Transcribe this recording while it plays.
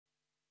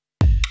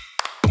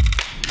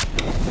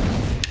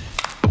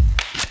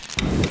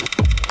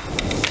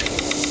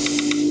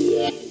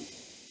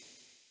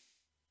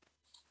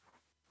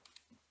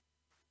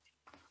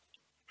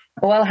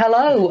Well,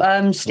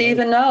 hello, Steve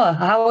and Noah.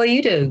 How are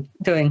you doing?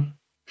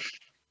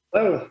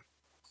 Hello.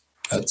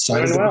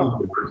 Doing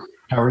well.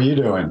 How are you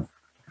doing?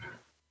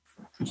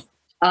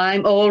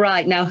 I'm all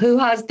right. Now, who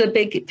has the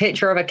big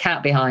picture of a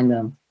cat behind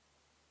them?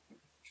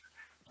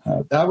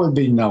 That would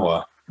be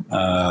Noah.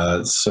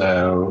 As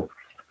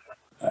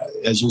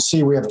you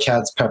see, we have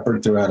cats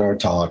peppered throughout our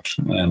talk,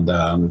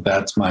 and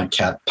that's my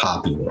cat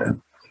Poppy there.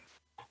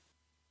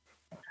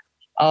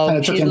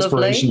 Oh, she's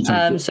lovely.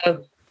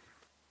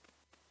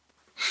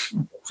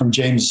 From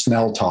James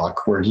Snell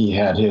talk, where he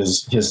had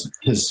his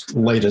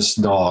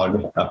latest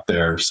dog up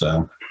there.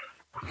 So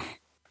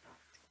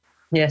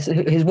yes,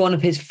 he's one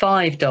of his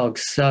 5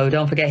 dogs. So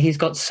don't forget, he's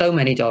got so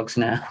many dogs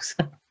now.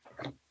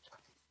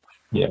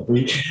 Yeah,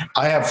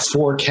 I have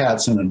 4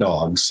 cats and a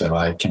dog, so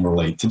I can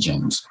relate to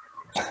James.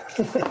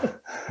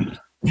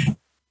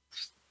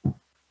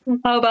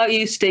 How about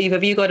you, Steve?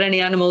 Have you got any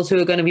animals who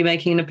are going to be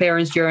making an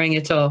appearance during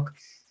your talk?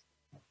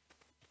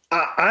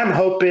 I'm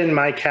hoping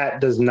my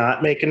cat does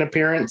not make an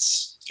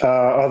appearance,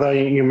 although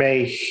you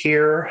may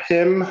hear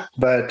him,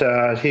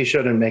 but he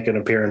shouldn't make an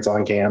appearance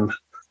on cam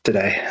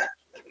today.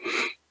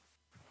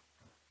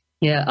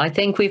 Yeah, I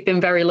think we've been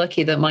very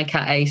lucky that my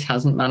cat Ace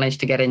hasn't managed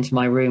to get into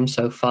my room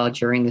so far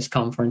during this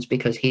conference,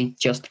 because he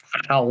just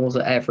howls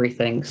at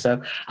everything.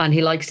 And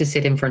he likes to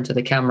sit in front of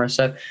the camera.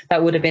 So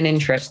that would have been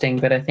interesting,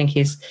 but I think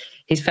he's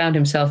found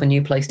himself a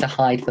new place to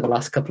hide for the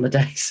last couple of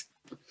days.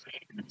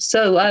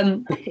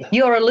 So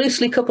you're a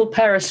loosely coupled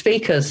pair of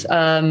speakers,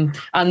 and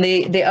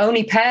the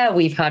only pair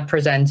we've had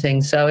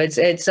presenting. So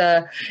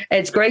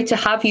it's great to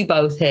have you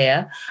both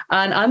here.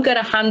 And I'm going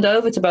to hand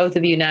over to both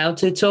of you now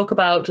to talk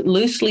about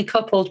loosely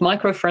coupled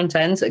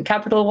micro-frontends at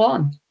Capital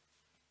One.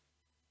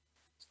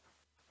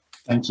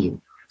 Thank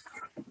you.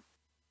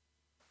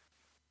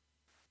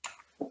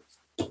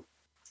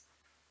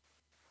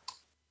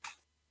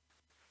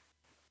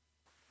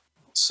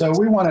 So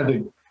we wanted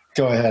to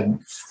go ahead.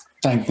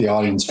 Thank the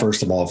audience,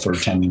 first of all, for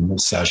attending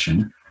this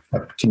session.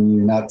 Can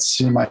you not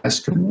see my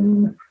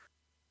screen?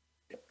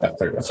 There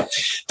we go.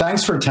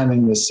 Thanks for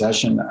attending this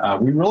session.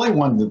 We really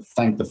wanted to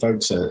thank the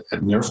folks at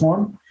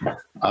NearForm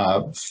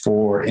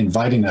for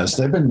inviting us.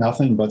 They've been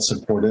nothing but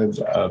supportive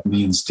of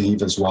me and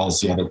Steve, as well as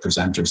the other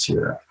presenters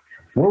here.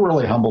 We're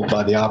really humbled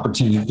by the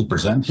opportunity to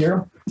present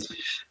here.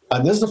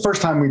 This is the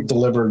first time we've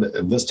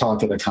delivered this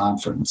talk at a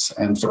conference,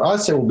 and for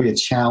us, it will be a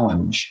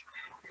challenge.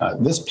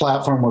 This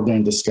platform we're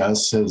going to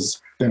discuss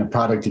has been a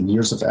product and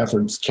years of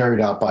efforts carried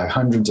out by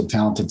hundreds of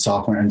talented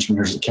software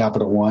engineers at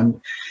Capital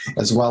One,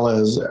 as well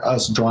as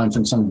us drawing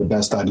from some of the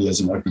best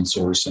ideas in open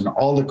source. And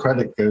all the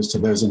credit goes to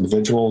those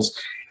individuals.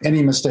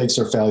 Any mistakes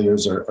or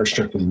failures are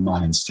strictly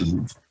mine and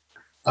Steve.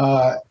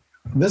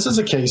 This is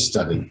a case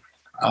study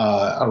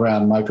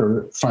around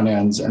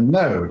micro-frontends and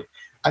Node.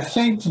 I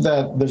think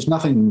that there's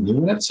nothing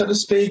new in it, so to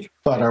speak,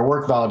 but our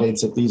work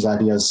validates that these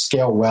ideas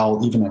scale well,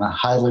 even in a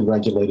highly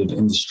regulated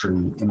industry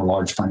in a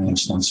large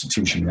financial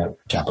institution like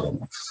Capital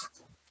One.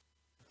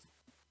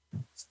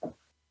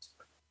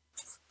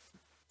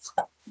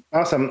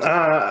 Awesome.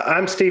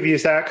 I'm Steve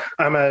Husak.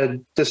 I'm a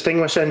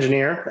distinguished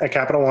engineer at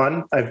Capital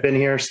One. I've been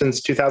here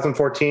since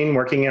 2014,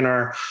 working in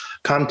our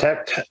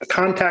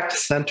contact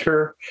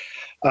center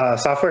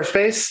software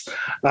space.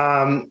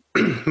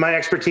 My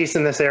expertise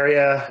in this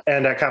area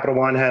and at Capital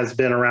One has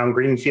been around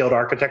greenfield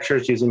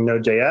architectures using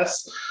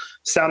Node.js,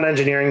 sound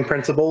engineering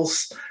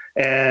principles,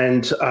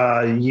 and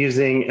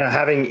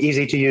having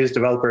easy-to-use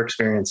developer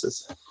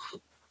experiences.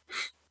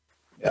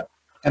 Yeah,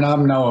 and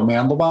I'm Noah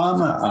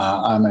Mandelbaum.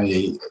 I'm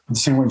a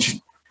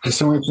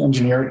distinguished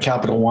engineer at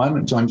Capital One.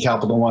 I joined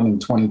Capital One in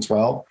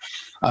 2012.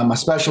 My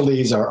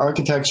specialties are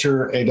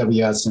architecture,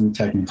 AWS, and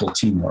technical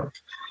teamwork.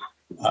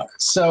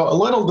 So a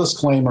little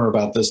disclaimer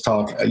about this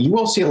talk. You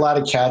will see a lot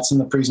of cats in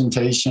the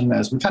presentation.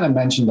 As we kind of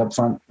mentioned up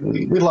front,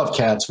 we love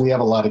cats. We have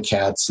a lot of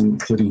cats,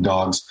 including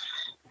dogs.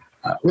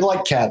 We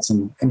like cats,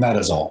 and that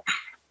is all.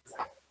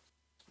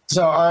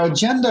 So our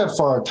agenda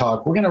for our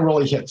talk, we're going to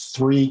really hit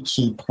 3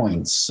 key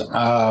points.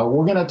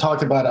 We're going to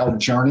talk about our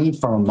journey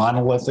from a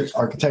monolithic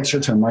architecture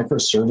to a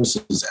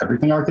microservices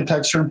everything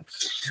architecture.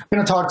 We're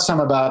going to talk some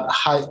about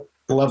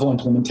high-level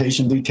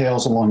implementation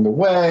details along the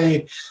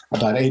way,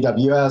 about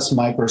AWS,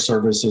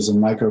 microservices, and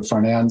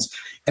micro-frontends,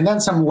 and then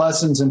some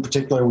lessons in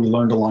particular we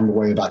learned along the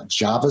way about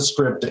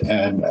JavaScript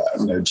and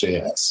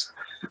Node.js.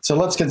 So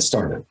let's get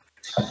started.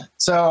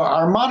 So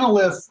our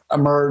monolith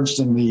emerged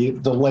in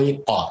the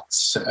late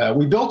aughts.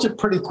 We built it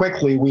pretty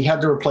quickly. We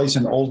had to replace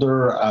an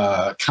older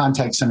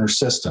contact center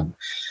system,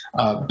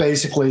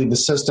 basically the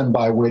system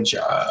by which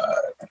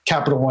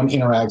Capital One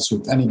interacts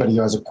with anybody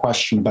who has a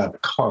question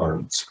about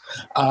cards.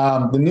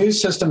 The new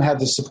system had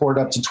to support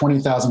up to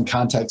 20,000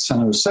 contact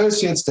center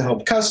associates to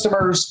help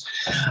customers.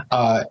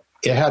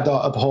 it had to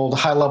uphold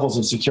high levels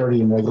of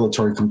security and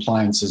regulatory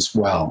compliance as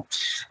well.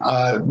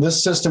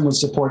 This system would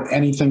support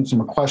anything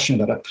from a question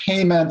about a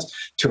payment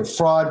to a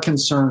fraud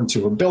concern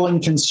to a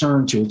billing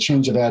concern to a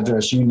change of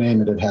address, you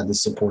name it, it had to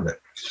support it.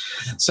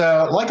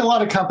 So like a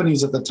lot of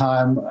companies at the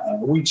time,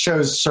 we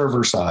chose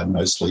server side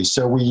mostly.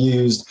 So we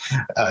used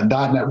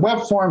 .NET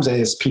Web Forms,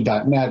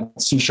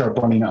 ASP.NET, C#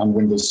 running on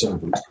Windows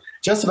servers.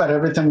 Just about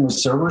everything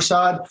was server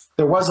side.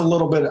 There was a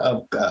little bit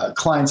of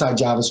client-side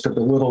JavaScript, a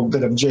little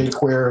bit of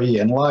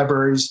jQuery and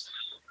libraries.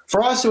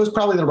 For us, it was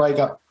probably the right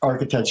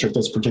architecture at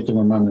this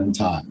particular moment in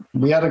time.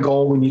 We had a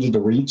goal we needed to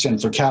reach,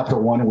 and for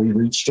Capital One, we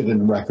reached it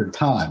in record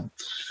time.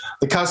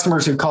 The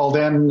customers who called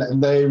in,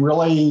 they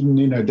really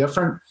knew no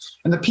different,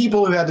 and the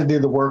people who had to do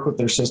the work with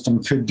their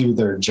system could do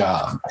their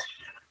job.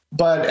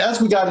 But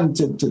as we got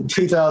into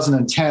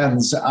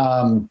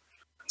 2010s,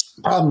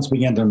 problems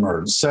began to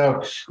emerge.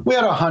 So we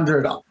had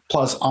 100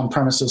 plus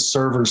on-premises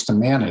servers to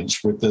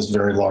manage with this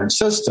very large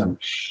system.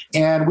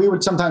 And we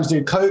would sometimes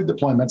do code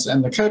deployments,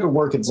 and the code would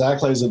work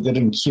exactly as it did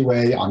in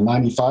QA on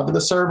 95 of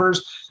the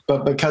servers.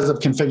 But because of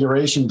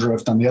configuration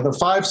drift on the other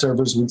 5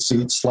 servers, we'd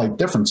see slight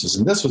differences.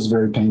 And this was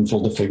very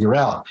painful to figure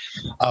out.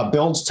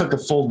 Builds took a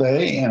full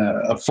day and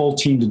a full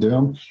team to do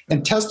them.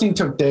 And testing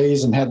took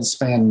days and had to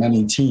span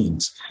many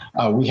teams.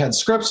 We had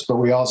scripts, but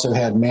we also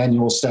had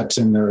manual steps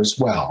in there as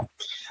well.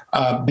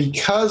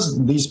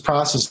 Because these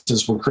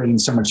processes were creating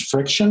so much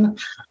friction,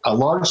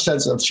 large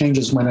sets of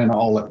changes went in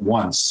all at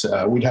once.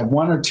 We'd have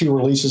 1 or 2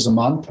 releases a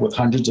month with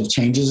hundreds of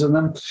changes in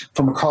them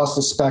from across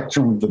the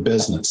spectrum of the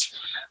business.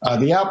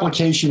 The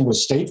application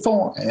was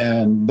stateful,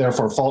 and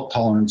therefore fault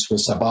tolerance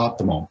was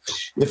suboptimal.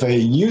 If a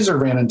user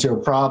ran into a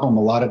problem,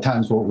 a lot of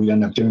times what we'd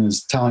end up doing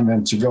is telling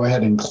them to go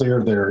ahead and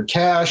clear their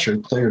cache or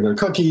clear their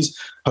cookies,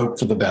 hope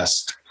for the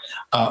best.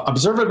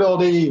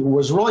 Observability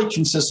was really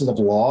consisted of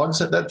logs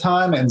at that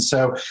time. And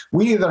so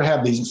we either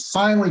have these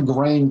finely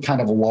grained kind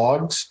of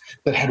logs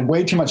that had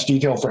way too much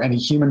detail for any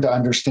human to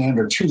understand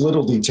or too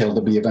little detail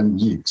to be of any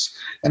use.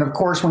 And of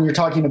course, when you're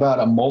talking about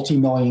a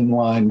multi-million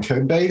line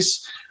code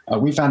base,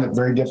 we found it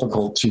very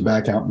difficult to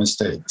back out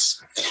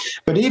mistakes.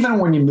 But even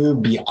when you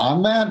move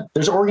beyond that,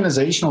 there's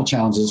organizational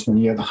challenges when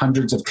you have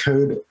hundreds of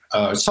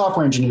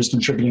software engineers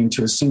contributing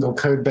to a single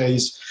code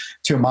base,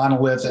 to a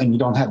monolith, and you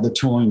don't have the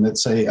tooling that,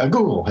 say, a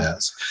Google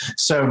has.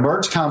 So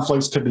merge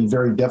conflicts could be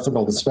very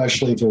difficult,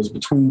 especially if it was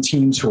between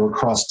teams who are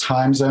across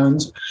time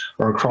zones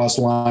or across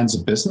lines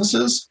of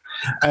businesses.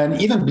 And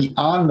even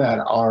beyond that,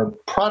 our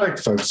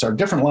product folks, our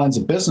different lines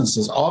of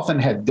businesses often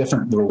had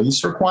different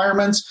release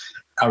requirements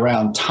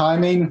around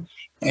timing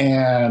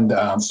and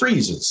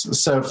freezes.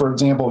 So for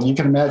example, you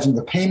can imagine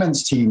the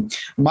payments team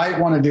might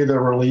want to do their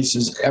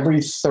releases every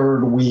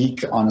 3rd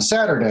week on a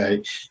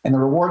Saturday, and the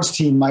rewards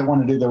team might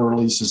want to do their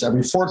releases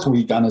every 4th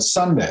week on a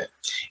Sunday.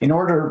 In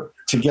order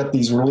to get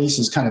these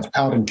releases kind of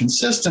out and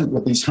consistent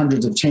with these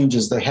hundreds of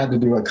changes, they had to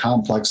do a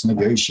complex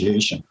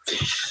negotiation.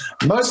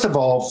 Most of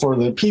all, for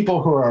the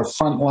people who are our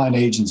frontline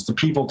agents, the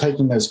people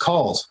taking those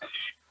calls,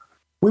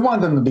 we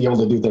want them to be able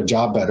to do their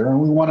job better, and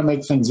we want to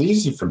make things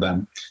easy for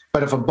them.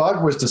 But if a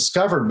bug was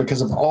discovered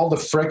because of all the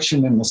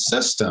friction in the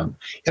system,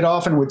 it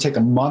often would take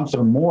a month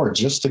or more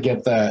just to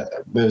get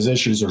those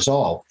issues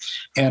resolved.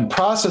 And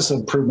process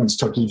improvements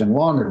took even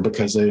longer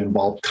because they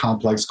involved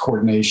complex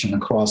coordination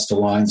across the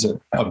lines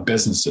of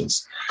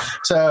businesses.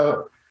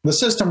 So the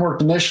system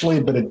worked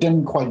initially, but it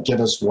didn't quite get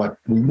us what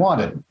we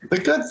wanted. The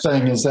good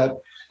thing is that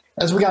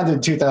as we got into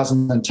the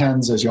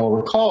 2010s, as you all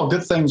recall,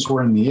 good things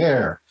were in the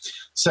air.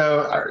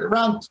 So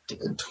around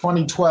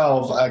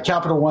 2012,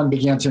 Capital One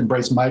began to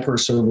embrace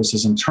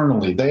microservices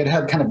internally. They had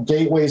had kind of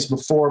gateways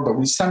before, but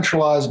we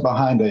centralized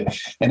behind an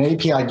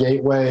API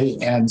gateway.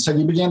 And so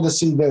you began to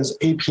see those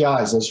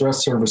APIs, those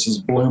REST services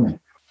blooming.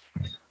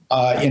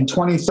 In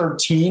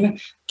 2013,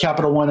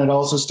 Capital One had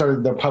also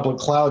started their public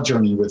cloud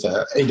journey with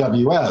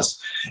AWS.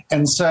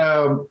 And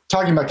so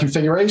talking about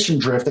configuration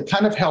drift, it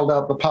kind of held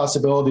out the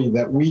possibility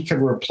that we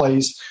could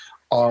replace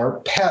our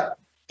pet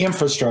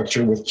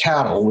infrastructure with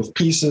cattle, with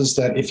pieces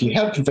that if you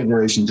had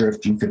configuration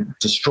drift, you could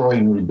destroy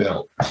and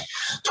rebuild.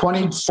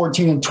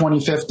 2014 and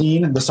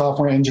 2015, the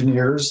software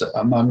engineers,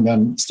 among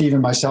them Steve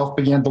and myself,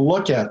 began to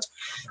look at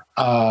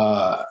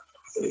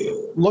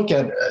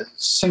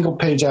single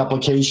page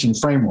application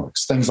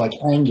frameworks, things like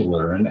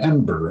Angular and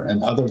Ember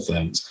and other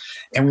things.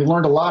 And we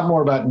learned a lot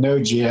more about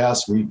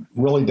Node.js. We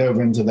really dove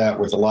into that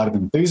with a lot of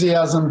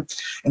enthusiasm.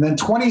 And then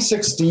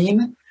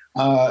 2016,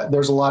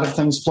 there's a lot of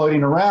things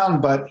floating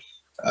around, but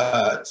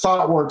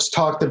ThoughtWorks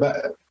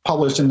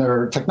published in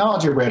their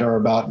technology radar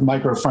about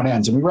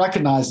micro-frontends. And we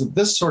recognized that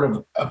this sort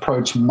of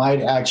approach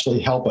might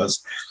actually help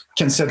us,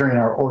 considering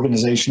our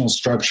organizational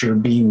structure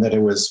being that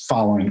it was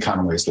following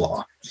Conway's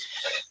law.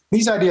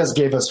 These ideas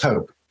gave us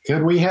hope.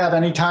 Could we have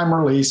anytime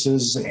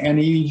releases,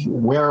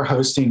 anywhere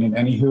hosting, and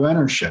any who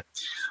ownership?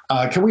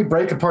 Can we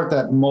break apart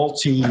that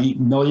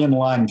multi-million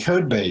line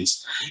code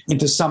base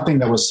into something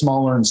that was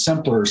smaller and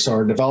simpler so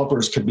our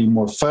developers could be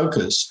more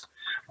focused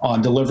on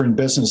delivering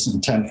business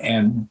intent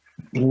and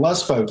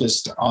less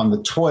focused on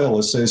the toil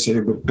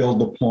associated with build,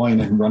 deploying,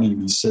 and running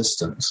these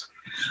systems?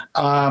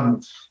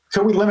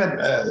 could we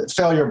limit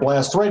failure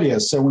blast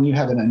radius? So when you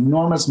have an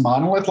enormous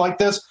monolith like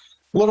this,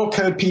 little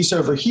code piece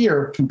over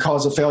here can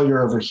cause a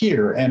failure over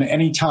here. And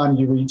anytime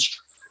you reach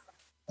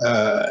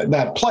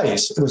that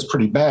place, it was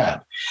pretty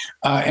bad.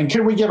 And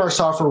could we give our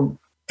software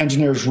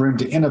engineers room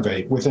to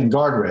innovate within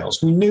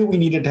guardrails? We knew we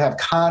needed to have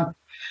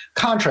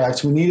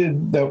contracts. We need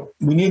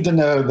to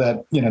know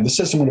that the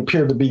system would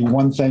appear to be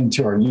one thing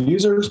to our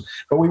users,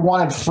 but we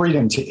wanted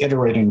freedom to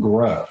iterate and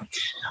grow.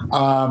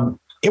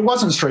 It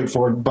wasn't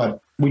straightforward,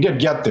 but we did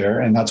get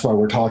there, and that's why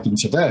we're talking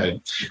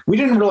today. We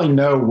didn't really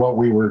know what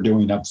we were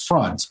doing up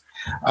front.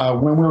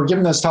 When we were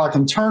giving this talk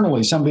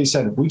internally, somebody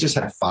said, we just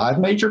had 5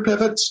 major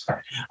pivots.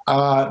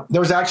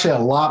 There was actually a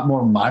lot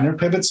more minor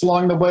pivots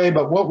along the way,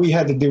 but what we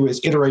had to do is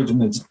iterate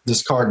and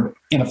discard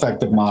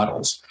ineffective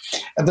models.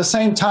 At the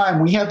same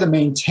time, we had to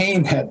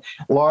maintain that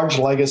large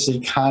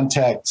legacy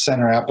contact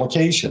center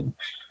application.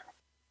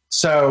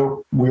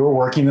 So we were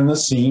working in the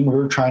seam, we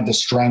were trying to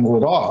strangle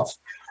it off.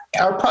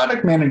 Our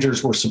product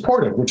managers were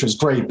supportive, which was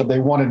great, but they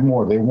wanted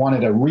more. They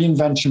wanted a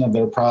reinvention of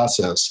their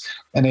process,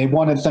 and they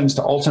wanted things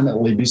to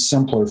ultimately be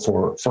simpler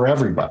for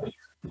everybody.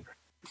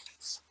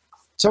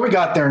 So we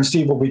got there, and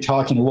Steve will be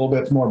talking a little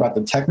bit more about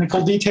the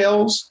technical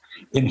details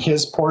in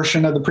his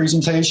portion of the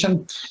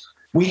presentation.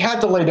 We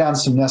had to lay down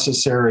some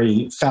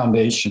necessary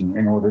foundation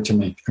in order to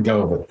make a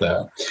go of it,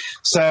 though.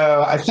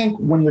 So I think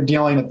when you're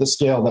dealing at the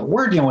scale that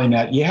we're dealing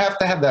at, you have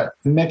to have that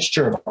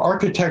mixture of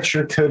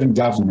architecture, code, and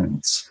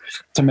governance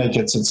to make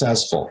it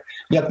successful.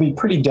 You have to be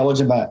pretty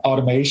diligent about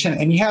automation,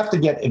 and you have to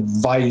get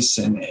advice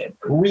and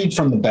read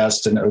from the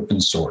best in open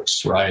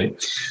source, right?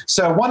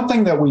 So one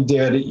thing that we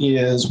did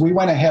is we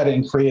went ahead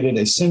and created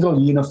a single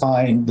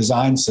unifying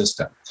design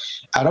system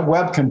out of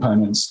web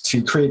components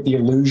to create the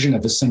illusion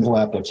of a single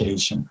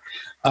application.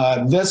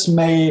 This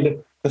made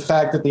the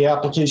fact that the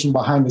application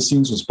behind the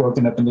scenes was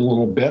broken up into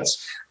little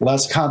bits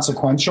less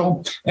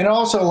consequential, and it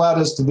also allowed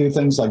us to do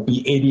things like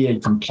be ADA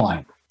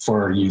compliant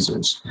for our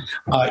users.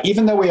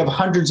 Even though we have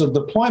hundreds of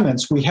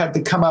deployments, we had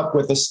to come up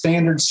with a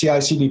standard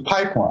CI/CD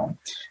pipeline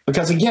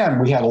because, again,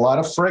 we had a lot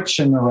of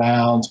friction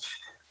around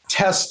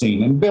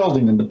testing and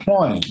building and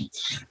deploying.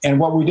 And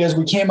what we did is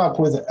we came up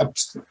with a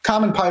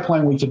common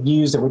pipeline we could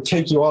use that would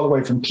take you all the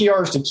way from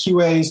PRs to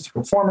QAs to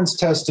performance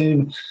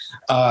testing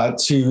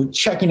to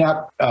checking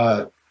out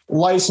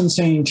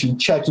licensing to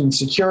checking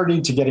security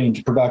to getting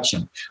into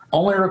production.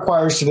 Only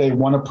requires today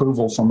one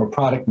approval from a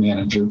product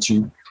manager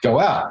to go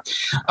out.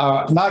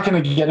 I'm not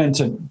going to get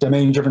into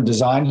domain-driven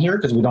design here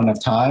because we don't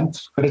have time,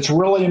 but it's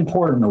really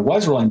important, or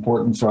was really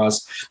important for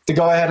us, to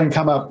go ahead and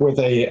come up with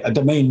a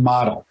domain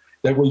model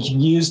that we can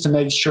use to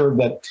make sure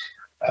that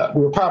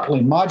we were properly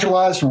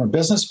modularized from a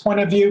business point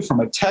of view, from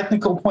a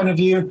technical point of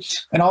view,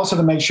 and also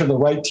to make sure the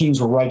right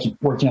teams were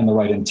working on the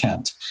right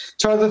intent.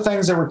 So other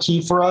things that were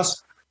key for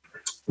us,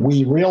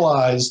 we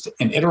realized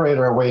and iterated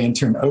our way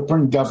into an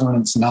open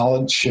governance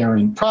knowledge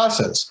sharing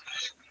process.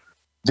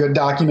 Good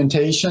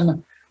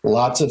documentation,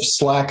 lots of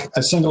Slack,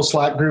 a single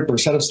Slack group or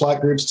set of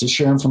Slack groups to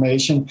share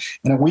information,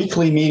 and a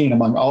weekly meeting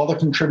among all the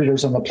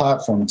contributors on the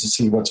platform to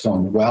see what's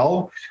going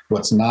well,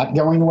 what's not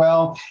going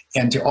well,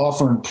 and to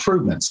offer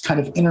improvements, kind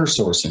of inner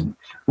sourcing.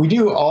 We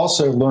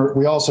also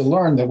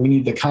learned that we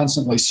need to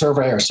constantly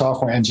survey our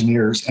software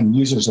engineers and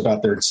users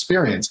about their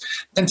experience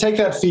and take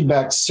that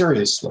feedback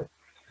seriously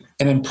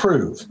and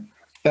improve.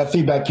 That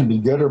feedback can be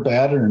good or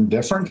bad or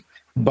indifferent,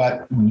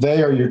 but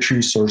they are your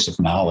true source of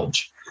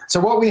knowledge. So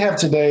what we have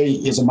today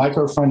is a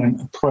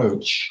micro-frontend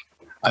approach.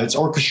 It's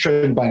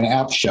orchestrated by an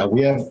app shell.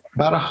 We have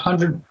about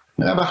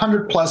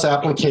 100 plus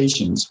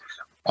applications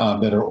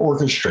that are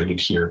orchestrated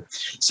here.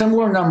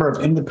 Similar number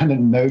of independent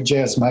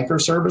Node.js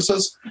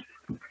microservices.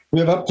 We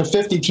have up to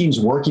 50 teams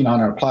working on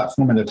our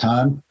platform at a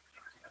time,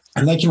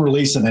 and they can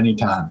release at any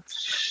time.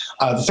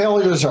 The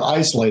failures are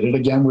isolated.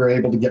 Again, we're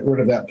able to get rid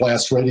of that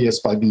blast radius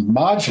by being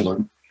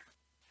modular.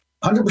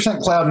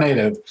 100% cloud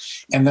native,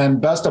 and then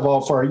best of all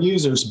for our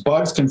users,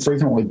 bugs can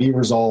frequently be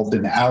resolved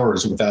in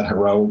hours without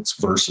heroics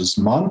versus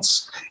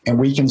months, and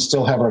we can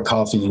still have our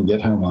coffee and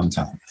get home on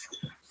time.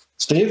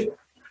 Steve?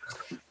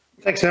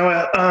 Thanks,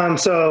 Noah.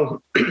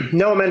 So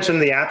Noah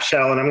mentioned the app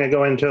shell, and I'm going to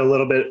go into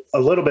a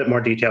little bit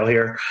more detail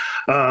here.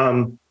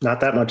 Not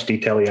that much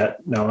detail yet,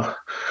 Noah.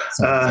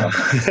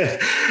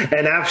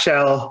 An app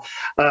shell.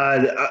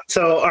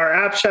 So our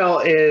app shell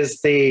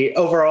is the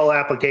overall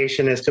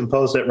application is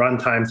composed at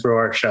runtime through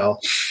our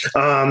shell.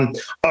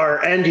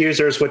 Our end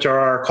users, which are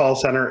our call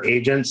center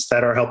agents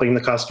that are helping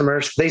the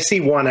customers, they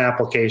see one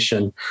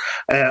application.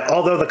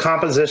 Although the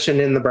composition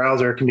in the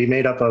browser can be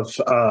made up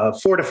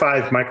of 4 to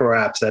 5 micro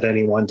apps at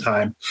any one time.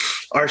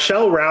 Our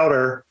shell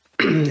router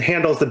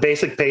handles the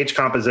basic page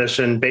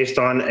composition based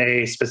on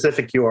a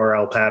specific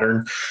URL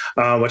pattern,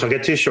 which I'll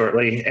get to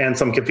shortly, and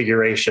some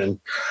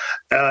configuration.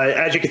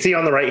 As you can see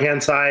on the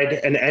right-hand side,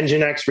 an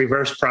Nginx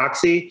reverse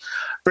proxy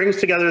brings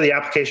together the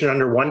application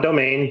under one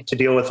domain to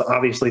deal with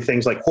obviously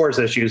things like CORS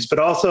issues, but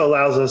also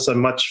allows us a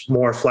much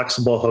more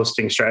flexible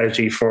hosting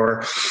strategy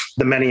for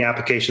the many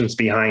applications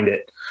behind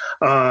it.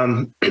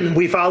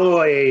 We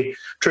follow a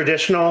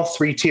traditional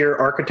 3-tier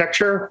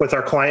architecture, with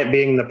our client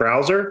being the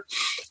browser,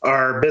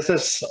 our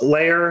business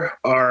layer,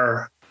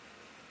 our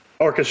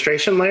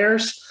orchestration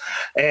layers,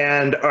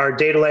 and our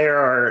data layer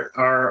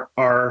are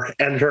our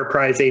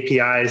enterprise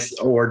APIs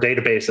or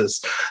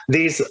databases.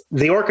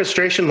 The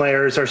orchestration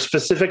layers are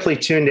specifically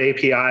tuned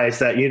APIs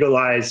that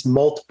utilize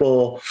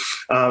multiple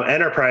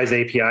enterprise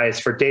APIs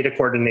for data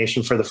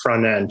coordination for the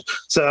front end.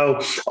 So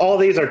all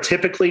these are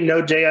typically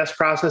Node.js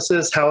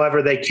processes.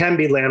 However, they can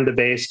be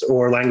Lambda-based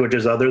or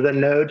languages other than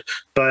Node,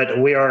 but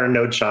we are a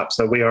Node shop,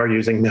 so we are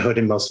using Node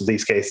in most of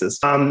these cases.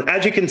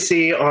 As you can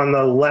see on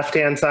the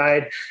left-hand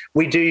side,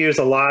 we do use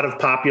a lot of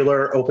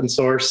popular open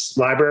source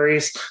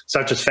libraries,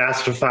 such as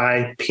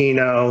Fastify,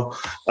 Pinot,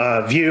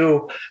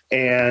 Vue,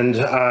 and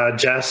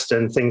Jest,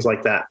 and things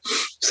like that.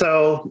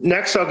 So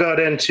next I'll go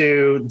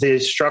into the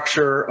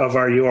structure of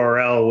our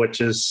URL,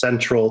 which is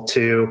central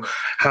to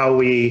how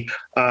we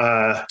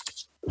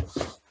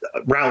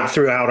route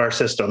throughout our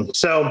system.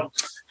 So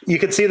you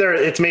can see there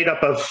it's made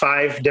up of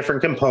 5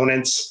 different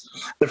components.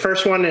 The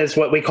first one is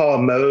what we call a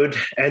mode,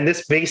 and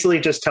this basically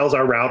just tells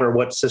our router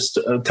what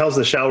system, tells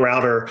the shell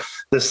router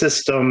the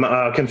system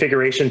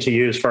configuration to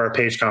use for our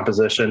page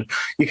composition.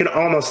 You can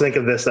almost think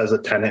of this as a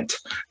tenant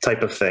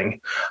type of thing.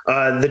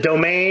 The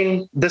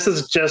domain, this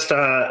is just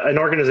an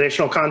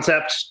organizational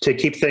concept to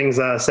keep things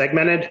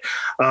segmented.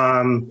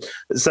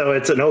 So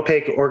it's an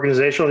opaque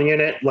organizational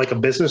unit like a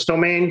business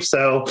domain.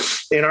 So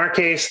in our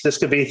case, this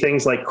could be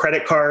things like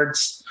credit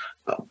cards,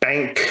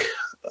 bank,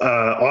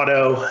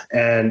 auto,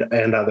 and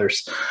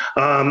others.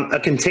 A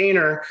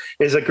container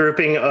is a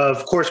grouping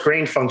of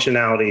coarse-grained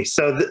functionality.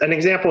 So an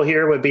example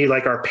here would be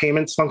like our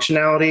payments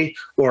functionality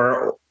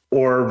or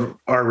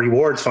our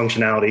rewards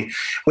functionality.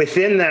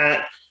 Within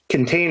that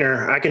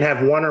container, I can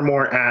have one or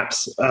more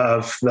apps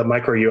of the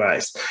micro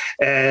UIs.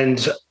 And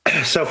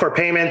so for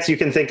payments, you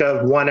can think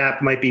of one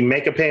app might be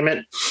make a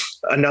payment.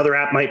 Another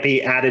app might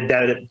be add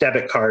a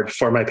debit card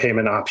for my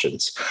payment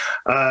options.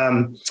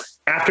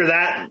 After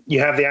that, you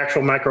have the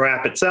actual micro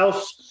app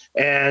itself,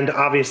 and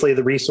obviously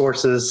the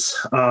resources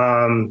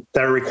that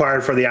are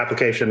required for the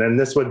application. And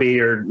this would be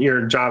your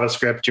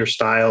JavaScript, your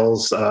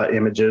styles,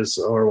 images,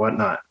 or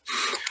whatnot.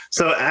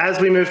 So as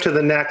we move to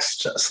the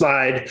next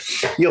slide,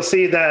 you'll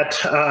see that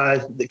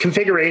the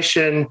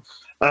configuration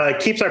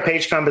keeps our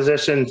page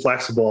composition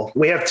flexible.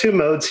 We have 2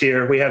 modes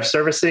here. We have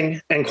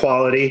servicing and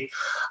quality.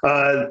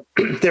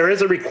 There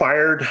is a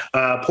required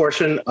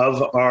portion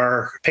of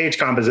our page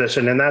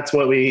composition, and that's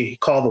what we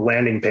call the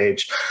landing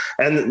page.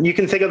 And you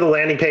can think of the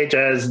landing page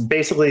as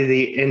basically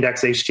the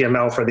index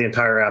HTML for the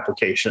entire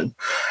application.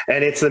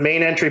 And it's the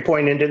main entry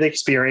point into the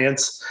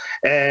experience.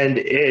 And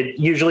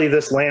usually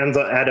this lands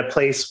at a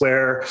place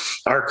where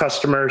our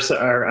customers,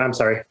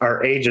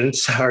 our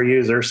agents, our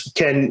users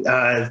can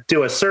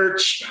do a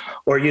search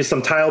or use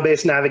some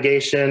tile-based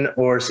navigation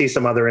or see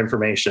some other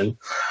information.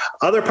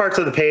 Other parts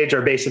of the page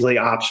are basically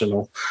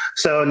optional.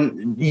 So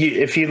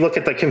if you look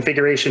at the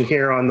configuration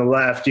here on the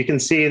left, you can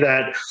see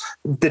that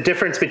the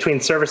difference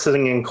between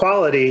servicing and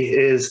quality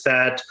is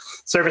that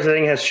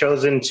servicing has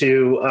chosen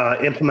to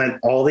implement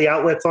all the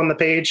outlets on the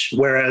page,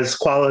 whereas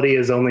quality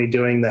is only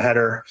doing the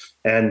header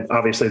and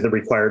obviously the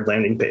required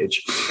landing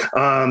page.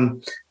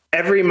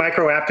 Every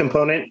micro app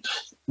component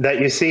that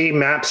you see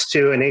maps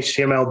to an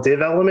HTML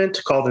div element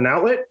called an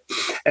outlet,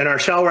 and our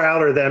shell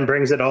router then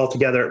brings it all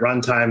together at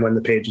runtime when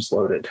the page is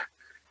loaded.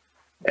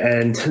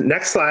 And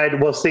next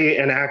slide, we'll see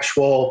an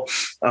actual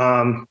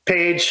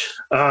page.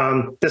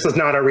 This is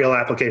not a real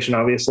application,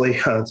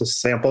 obviously, it's a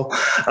sample.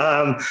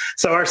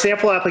 So our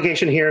sample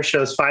application here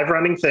shows 5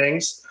 running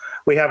things.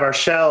 We have our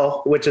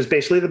shell, which is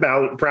basically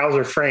the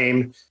browser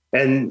frame.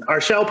 And our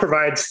shell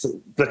provides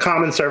the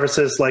common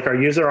services like our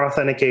user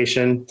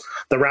authentication,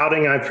 the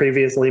routing I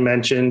previously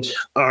mentioned,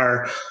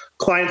 our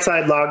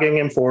client-side logging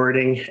and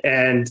forwarding,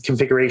 and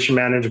configuration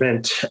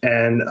management,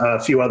 and a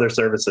few other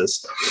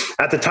services.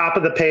 At the top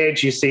of the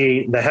page, you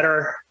see the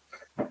header.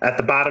 At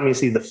the bottom, you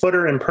see the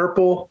footer in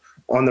purple.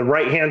 On the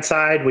right-hand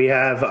side, we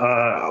have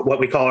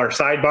what we call our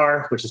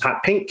sidebar, which is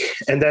hot pink.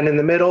 And then in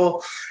the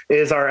middle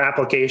is our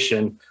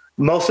application.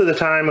 Most of the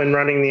time when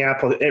running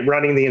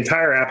the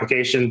entire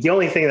application, the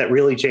only thing that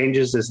really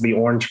changes is the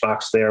orange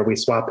box there. We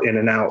swap in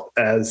and out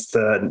as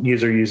the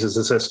user uses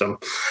the system.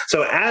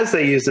 So as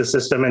they use the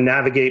system and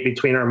navigate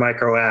between our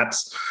micro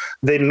apps,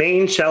 the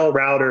main shell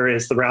router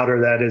is the router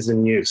that is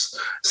in use.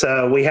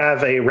 So we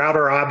have a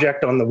router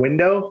object on the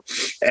window,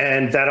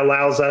 and that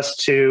allows us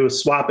to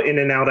swap in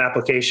and out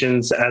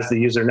applications as the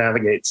user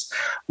navigates.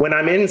 When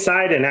I'm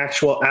inside an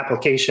actual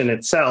application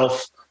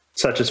itself,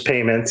 such as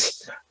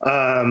payments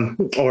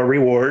or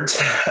rewards,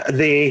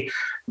 the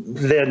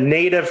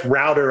native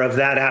router of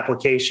that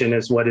application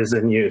is what is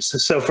in use.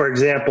 So for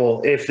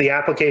example, if the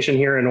application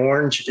here in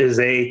orange is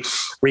a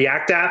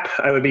React app,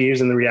 I would be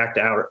using the React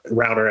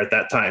router at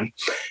that time.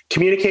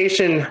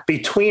 Communication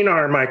between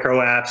our micro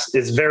apps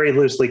is very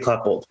loosely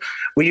coupled.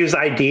 We use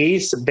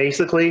IDs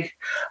basically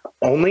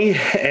only,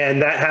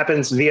 and that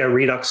happens via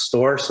Redux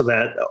store so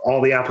that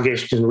all the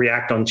applications can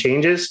react on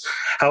changes.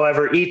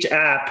 However, each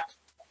app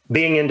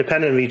being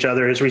independent of each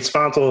other, is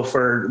responsible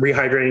for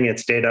rehydrating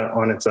its data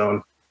on its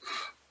own.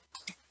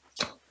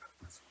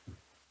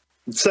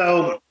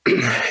 So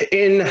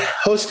in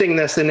hosting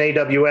this in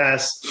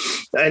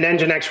AWS, an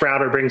Nginx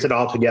router brings it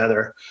all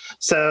together.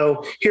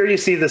 So here you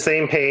see the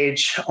same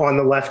page on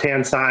the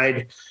left-hand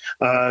side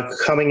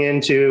coming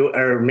into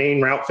our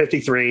main Route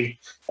 53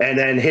 and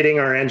then hitting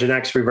our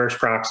Nginx reverse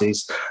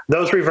proxies.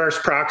 Those reverse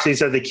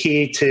proxies are the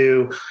key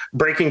to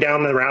breaking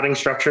down the routing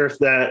structure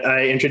that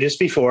I introduced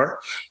before,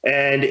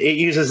 and it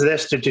uses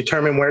this to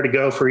determine where to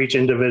go for each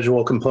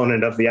individual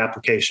component of the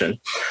application.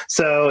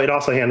 So it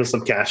also handles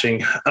some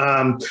caching.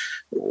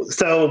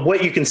 So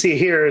what you can see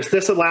here is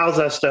this allows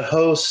us to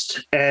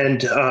host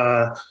and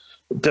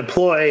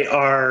deploy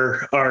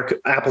our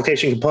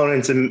application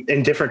components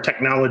in different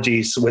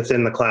technologies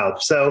within the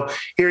cloud. So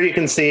here you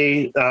can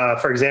see,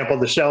 for example,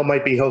 the shell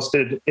might be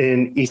hosted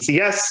in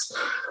ECS,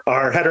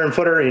 our header and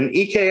footer in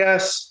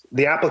EKS,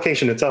 the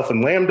application itself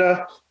in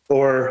Lambda,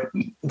 or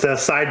the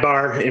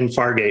sidebar in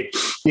Fargate.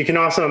 You can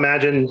also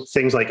imagine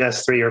things like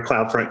S3 or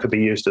CloudFront could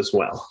be used as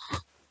well.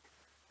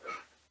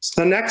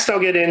 So next I'll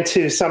get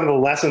into some of the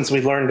lessons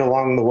we learned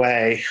along the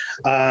way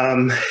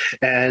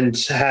and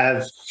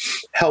have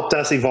helped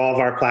us evolve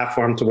our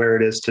platform to where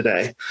it is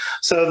today.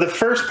 So the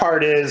first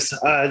part is,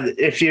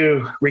 if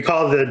you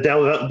recall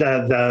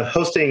the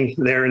hosting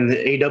there in the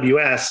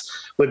AWS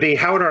would be,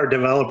 how would our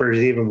developers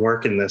even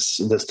work in this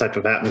type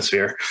of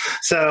atmosphere?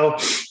 So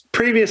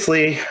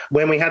previously,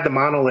 when we had the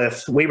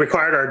monolith, we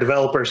required our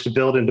developers to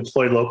build and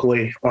deploy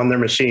locally on their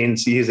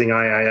machines using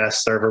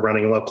IIS server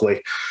running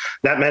locally.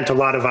 That meant a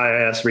lot of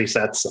IIS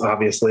resets,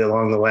 obviously,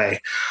 along the way.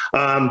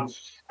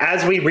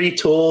 As we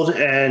retooled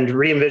and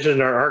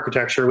re-envisioned our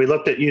architecture, we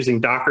looked at using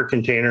Docker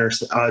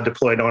containers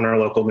deployed on our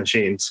local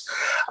machines.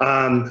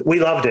 We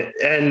loved it.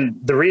 And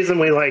the reason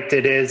we liked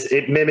it is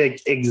it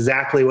mimicked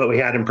exactly what we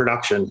had in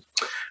production.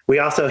 We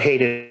also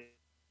hated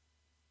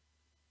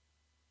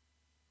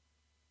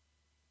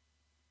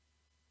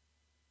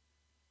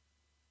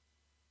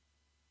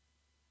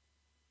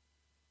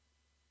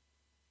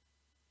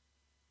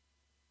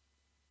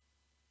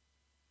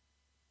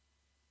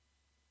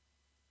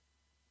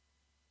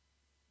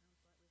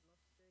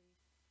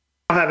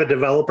have a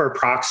developer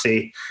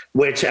proxy,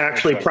 which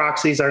actually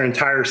proxies our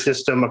entire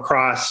system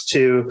across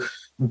to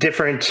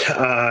different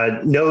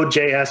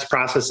Node.js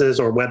processes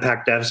or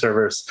Webpack dev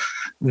servers.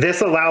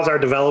 This allows our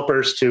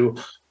developers to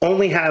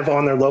only have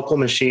on their local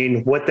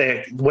machine what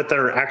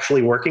they're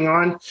actually working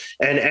on,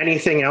 and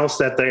anything else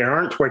that they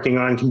aren't working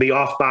on can be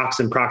off box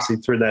and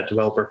proxied through that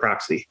developer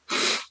proxy.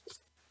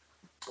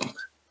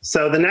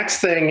 So the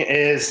next thing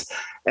is,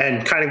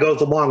 and kind of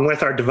goes along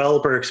with our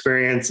developer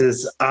experience,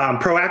 is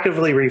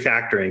proactively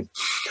refactoring.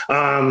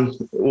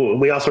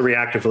 We also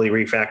reactively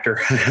refactor,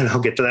 and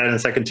I'll get to that in a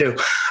second too.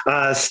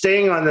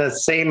 Staying on the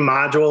same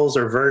modules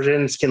or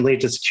versions can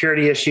lead to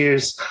security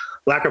issues,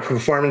 lack of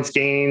performance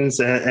gains,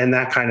 and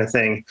that kind of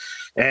thing.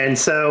 And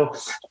so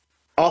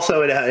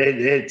also,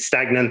 it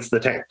stagnates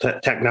the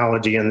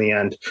technology in the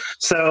end.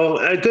 So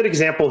a good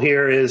example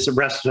here is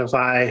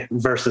Restify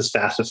versus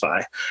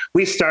Fastify.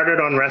 We started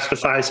on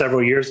Restify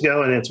several years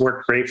ago, and it's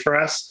worked great for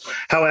us.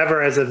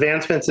 However, as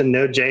advancements in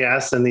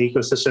Node.js and the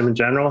ecosystem in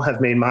general have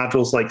made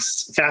modules like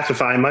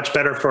Fastify much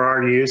better for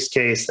our use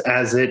case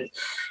as it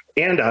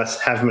and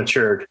us have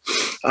matured.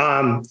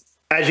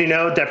 As you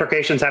know,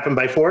 deprecations happen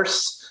by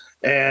force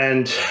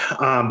and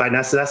by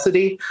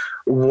necessity.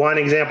 One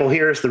example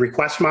here is the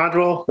request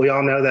module. We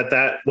all know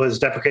that was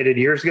deprecated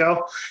years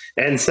ago.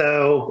 And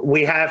so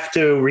we have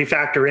to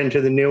refactor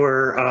into the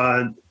newer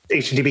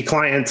HTTP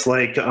clients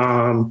like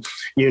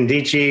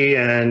Undici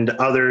and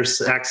others,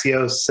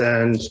 Axios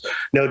and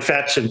Node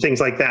Fetch and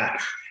things like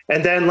that.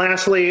 And then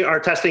lastly, our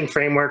testing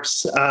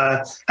frameworks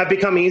have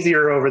become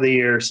easier over the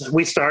years.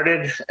 We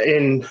started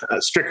in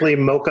strictly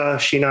Mocha,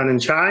 Shinon,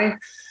 and Chai,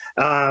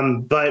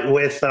 but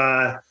with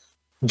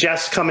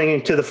Jest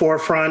coming to the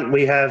forefront,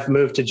 we have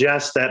moved to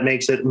Jest. That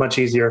makes it much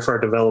easier for our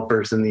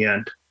developers in the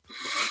end.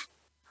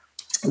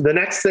 The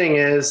next thing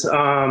is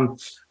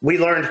we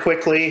learned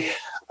quickly,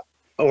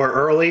 or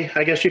early,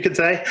 I guess you could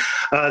say,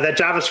 that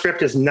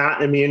JavaScript is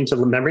not immune to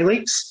memory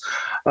leaks.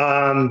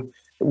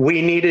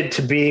 We needed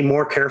to be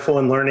more careful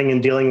in learning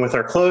and dealing with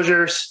our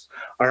closures,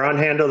 our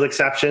unhandled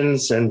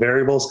exceptions, and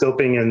variable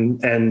scoping,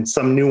 and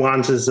some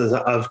nuances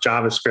of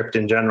JavaScript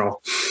in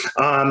general.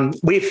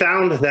 We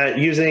found that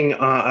using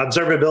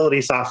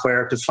observability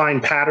software to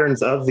find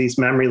patterns of these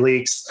memory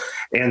leaks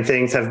and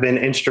things have been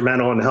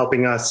instrumental in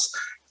helping us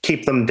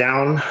keep them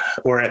down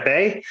or at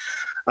bay.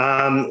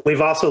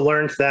 We've also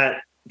learned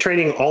that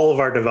training all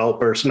of our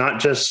developers, not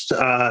just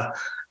a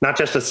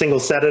single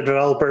set of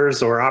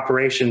developers or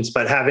operations,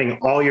 but having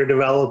all your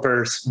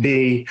developers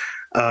be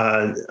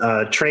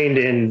trained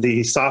in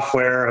the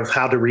software of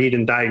how to read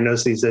and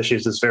diagnose these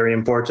issues is very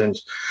important.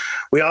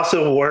 We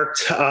also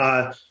worked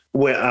to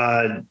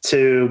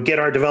get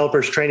our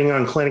developers training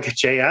on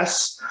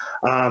Clinic.js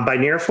by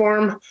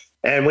NearForm.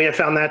 And we have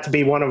found that to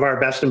be one of our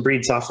best in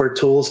breed software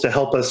tools to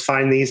help us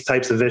find these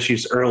types of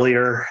issues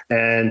earlier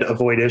and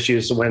avoid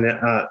issues when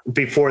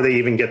before they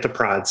even get to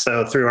prod.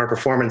 So through our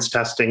performance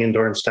testing,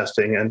 endurance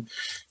testing,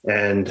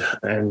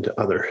 and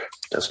other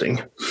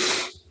testing.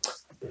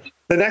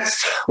 The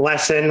next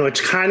lesson,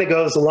 which kind of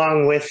goes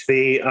along with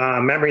the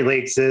memory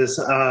leaks,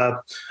 is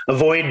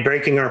avoid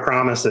breaking our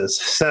promises.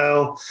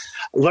 So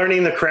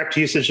learning the correct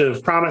usage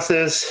of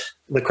promises,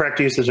 the correct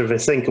usage of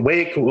async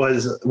await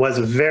was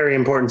a very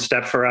important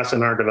step for us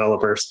and our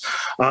developers.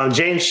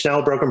 James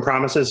Schnell Broken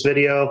Promises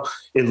video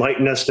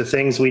enlightened us to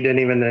things we didn't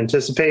even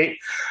anticipate.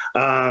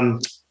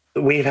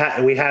 We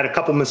had a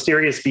couple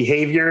mysterious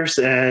behaviors,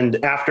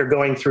 and after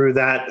going through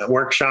that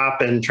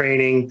workshop and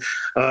training,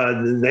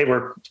 they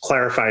were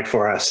clarified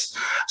for us.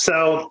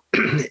 So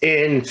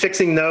in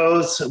fixing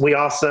those, we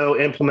also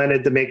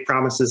implemented the Make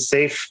Promises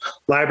Safe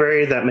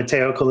library that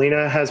Matteo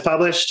Colina has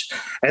published.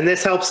 And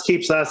this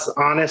keeps us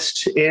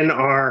honest in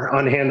our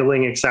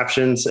unhandling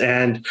exceptions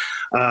and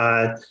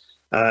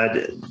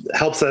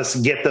helps us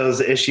get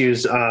those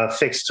issues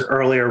fixed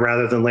earlier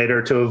rather than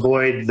later to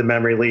avoid the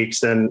memory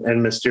leaks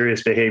and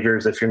mysterious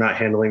behaviors if you're not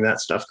handling that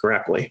stuff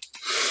correctly.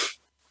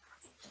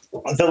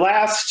 The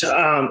last,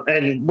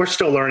 and we're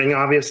still learning,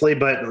 obviously,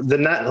 but the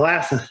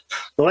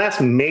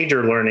last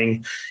major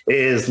learning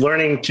is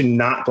learning to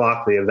not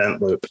block the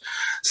event loop.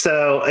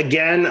 So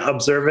again,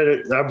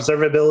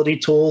 observability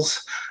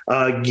tools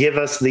give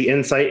us the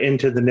insight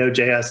into the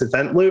Node.js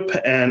event loop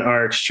and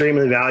are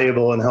extremely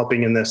valuable in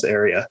helping in this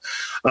area.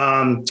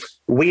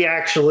 We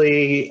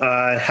actually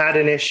had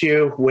an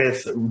issue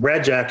with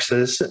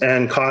regexes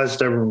and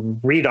caused a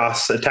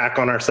RDoS attack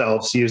on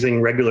ourselves using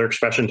regular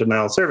expression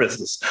denial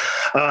services.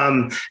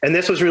 And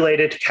this was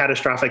related to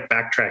catastrophic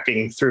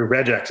backtracking through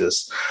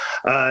regexes.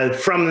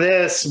 From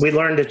this, we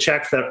learned to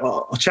check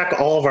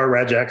all of our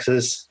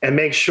regexes and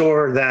make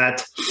sure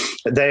that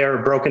they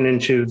are broken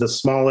into the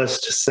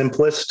smallest,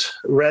 simplest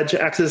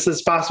regexes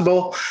as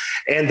possible.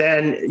 And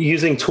then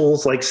using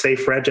tools like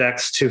Safe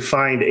Regex to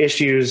find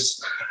issues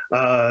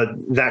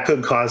that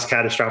could cause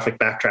catastrophic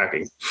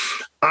backtracking.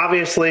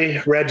 Obviously,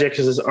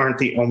 regexes aren't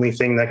the only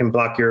thing that can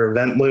block your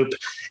event loop.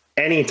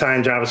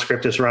 Anytime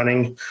JavaScript is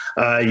running,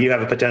 you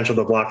have a potential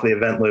to block the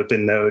event loop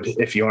in Node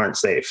if you aren't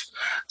safe.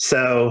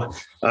 So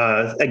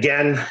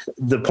again,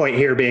 the point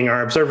here being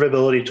our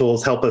observability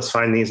tools help us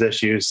find these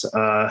issues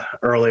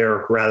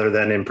earlier rather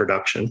than in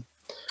production.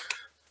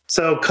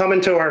 So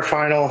coming to our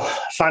final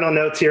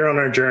notes here on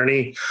our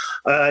journey,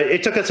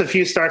 it took us a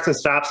few starts and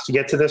stops to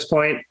get to this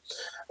point.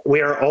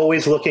 We are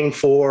always looking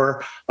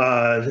for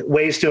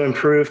ways to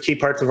improve key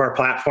parts of our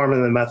platform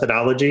and the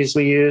methodologies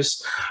we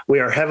use.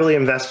 We are heavily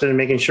invested in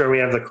making sure we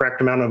have the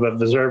correct amount of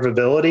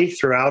observability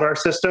throughout our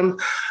system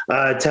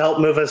to help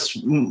move us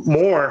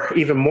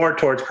even more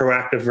towards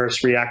proactive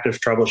versus reactive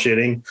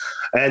troubleshooting.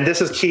 And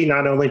this is key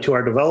not only to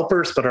our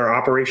developers, but our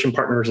operation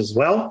partners as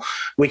well.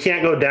 We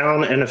can't go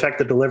down and affect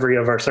the delivery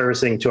of our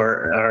servicing to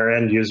our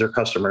end user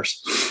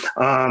customers.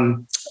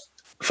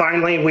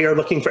 Finally, we are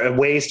looking for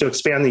ways to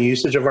expand the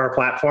usage of our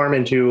platform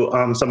into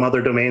some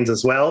other domains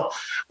as well.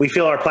 We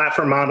feel our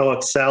platform model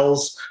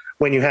excels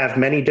when you have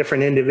many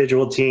different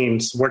individual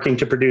teams working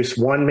to produce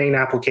one main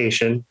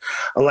application,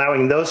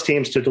 allowing those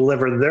teams to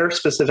deliver their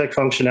specific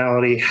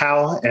functionality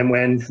how and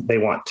when they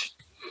want.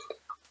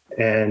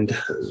 And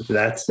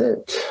that's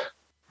it.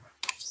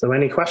 So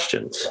any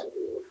questions?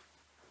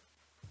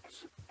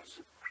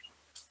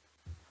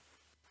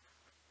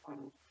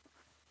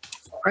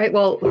 Right.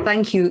 Well,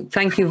 thank you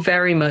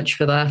very much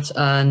for that.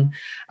 And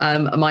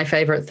my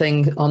favorite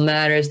thing on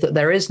there is that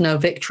there is no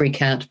victory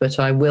cat, but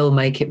I will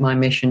make it my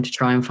mission to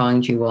try and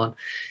find you one.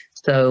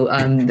 So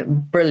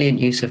brilliant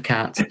use of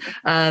cats.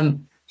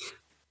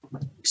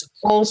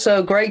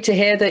 Also great to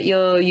hear that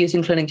you're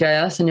using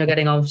Clinic.js and you're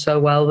getting on so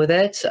well with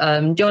it. Do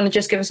you want to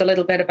just give us a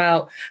little bit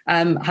about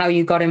how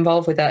you got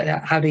involved with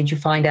that? How did you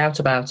find out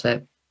about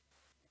it?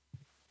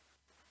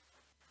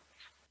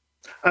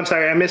 I'm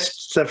sorry, I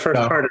missed the first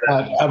part of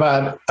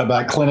that.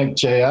 About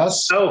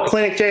Clinic.js. Oh,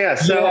 Clinic.js.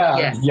 So,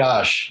 yeah,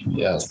 Yash,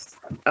 yes.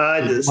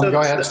 So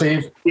go ahead,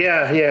 Steve.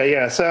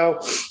 Yeah. So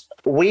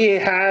we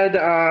had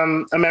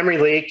a memory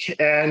leak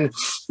and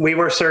we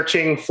were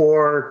searching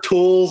for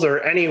tools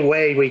or any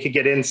way we could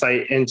get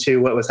insight into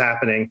what was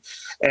happening.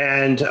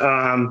 And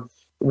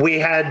we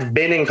had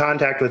been in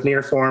contact with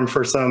NearForm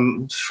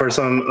for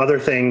some other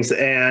things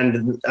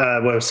and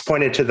was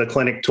pointed to the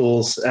Clinic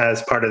tools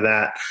as part of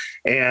that.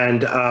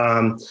 And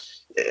found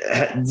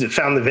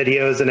the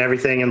videos and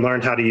everything and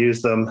learned how to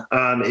use them.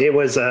 It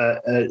was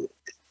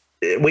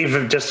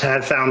we've just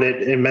found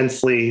it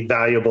immensely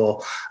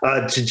valuable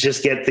to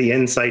just get the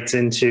insights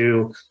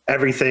into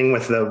everything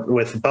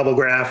with Bubble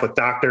Graph, with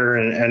Doctor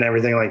and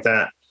everything like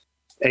that.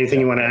 Anything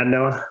you want to add,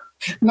 Noah?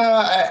 No,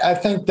 I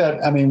think that,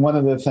 one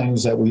of the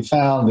things that we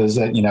found is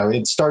that,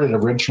 it started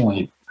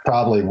originally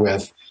probably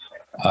with,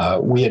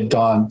 we had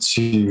gone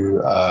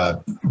to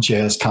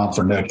JSConf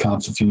or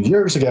NodeConf a few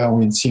years ago, and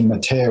we'd seen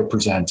Matteo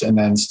present, and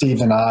then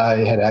Steve and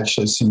I had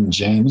actually seen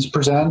James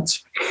present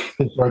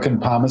his Broken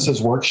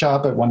Promises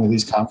workshop at one of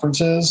these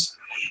conferences.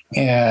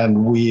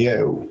 And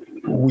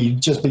we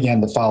just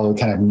began to follow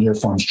kind of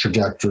NearForm's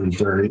trajectory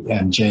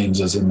and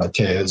James's and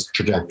Matea's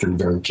trajectory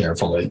very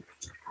carefully.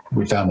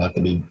 We found that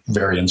to be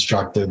very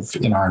instructive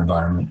in our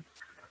environment.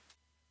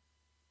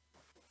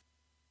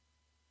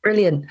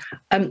 Brilliant.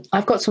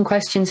 I've got some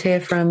questions here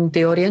from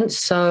the audience.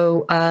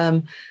 So,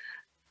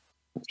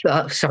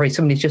 sorry,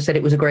 somebody just said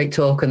it was a great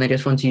talk and they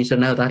just wanted you to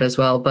know that as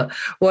well. But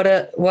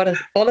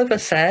Oliver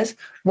says,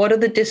 what are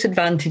the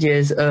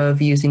disadvantages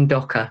of using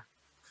Docker?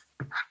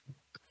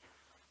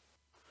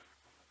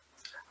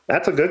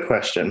 That's a good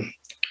question.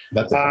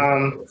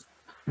 The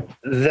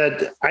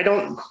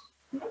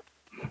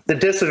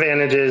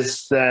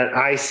disadvantages that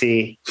I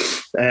see,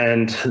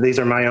 and these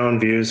are my own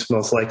views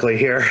most likely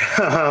here,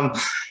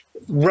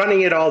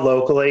 running it all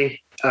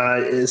locally,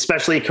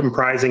 especially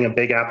comprising a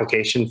big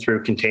application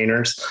through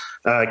containers,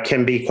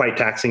 can be quite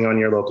taxing on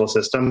your local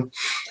system.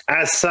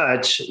 As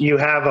such, you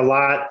have a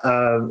lot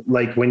of,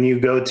 like when you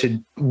go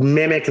to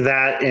mimic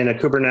that in a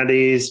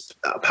Kubernetes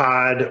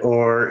pod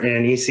or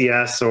in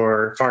ECS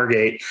or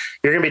Fargate,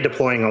 you're going to be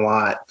deploying a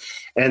lot.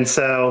 And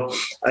so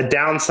a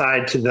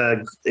downside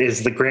to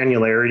is the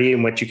granularity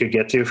in which you could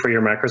get to for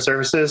your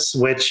microservices,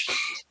 which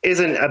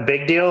isn't a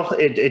big deal.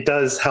 It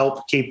does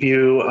help keep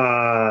you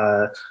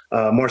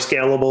more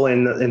scalable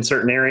in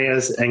certain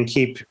areas and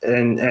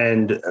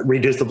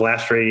reduce the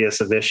blast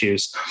radius of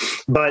issues.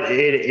 But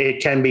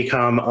it can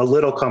become a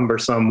little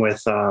cumbersome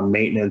with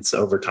maintenance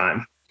over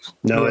time.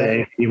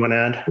 Anything you want to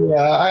add? Yeah,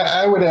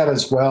 I would add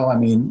as well. I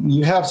mean,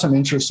 you have some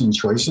interesting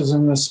choices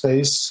in this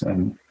space,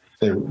 and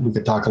we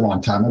could talk a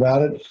long time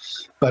about it.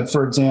 But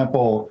for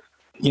example,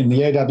 in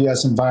the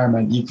AWS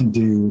environment, you can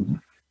do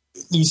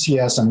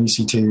ECS on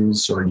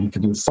EC2s, or you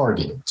can do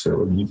Fargate,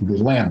 or you can do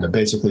Lambda,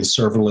 basically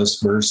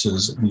serverless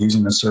versus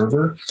using a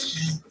server.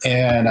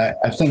 And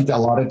I think that a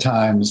lot of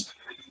times,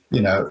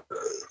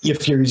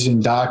 if you're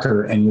using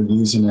Docker and you're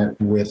using it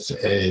with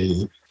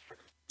a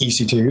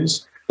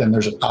EC2s, then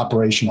there's an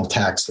operational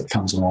tax that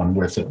comes along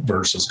with it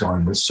versus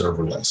going with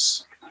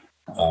serverless.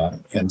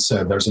 And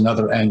so there's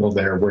another angle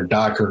there where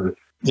Docker,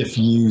 if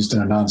used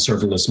in a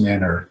non-serverless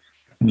manner,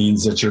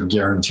 means that you're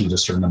guaranteed a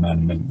certain amount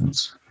of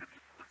maintenance.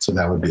 So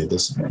that would be a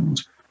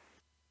disadvantage.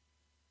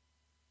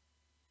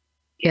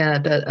 Yeah,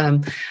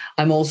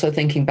 I'm also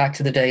thinking back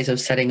to the days of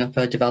setting up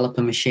a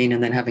developer machine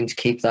and then having to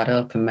keep that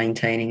up and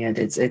maintaining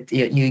it.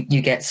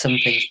 You get some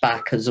things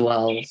back as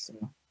well. So.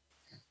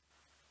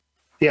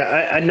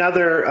 Yeah, and I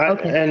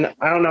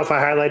don't know if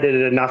I highlighted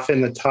it enough in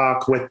the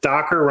talk, with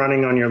Docker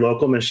running on your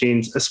local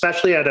machines,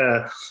 especially at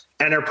a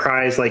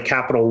enterprise like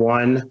Capital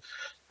One,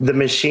 the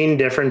machine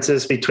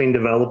differences between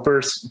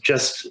developers,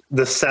 just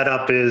the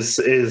setup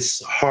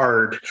is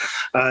hard,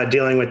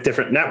 dealing with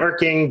different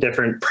networking,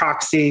 different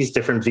proxies,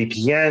 different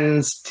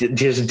VPNs,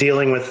 just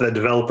dealing with the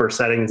developer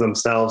settings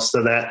themselves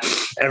so that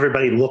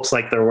everybody looks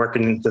like they're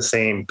working the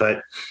same,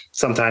 but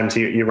sometimes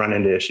you run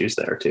into issues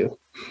there too.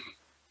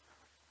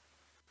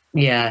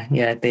 Yeah,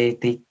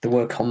 the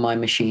work on my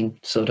machine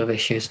sort of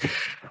issues.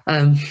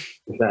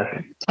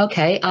 Exactly.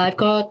 Okay, I've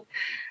got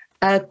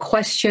a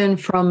question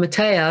from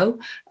Matteo.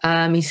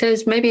 He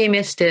says maybe he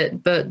missed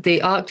it, but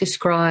the arc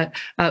describe.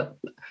 But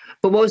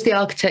what was the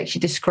architecture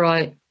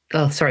described?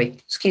 Oh, sorry,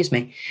 excuse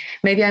me.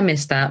 Maybe I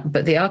missed that.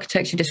 But the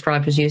architecture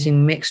described was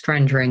using mixed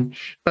rendering.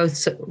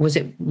 Was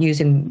it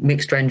using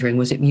mixed rendering?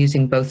 Was it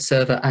using both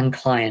server and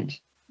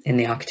client in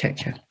the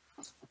architecture?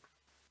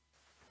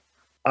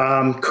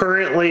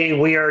 Currently,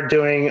 we are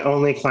doing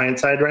only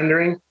client-side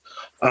rendering.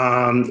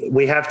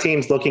 We have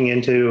teams looking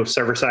into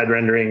server-side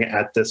rendering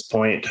at this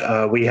point.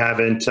 We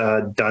haven't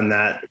done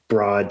that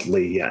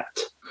broadly yet.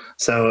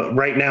 So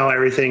right now,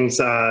 everything's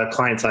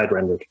client-side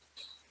rendered.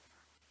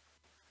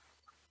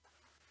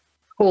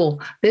 Cool.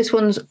 This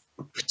one's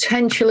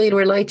potentially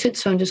related,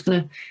 so I'm just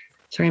going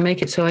to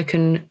make it so I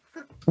can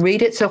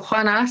read it. So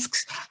Juan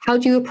asks, how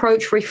do you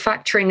approach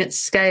refactoring at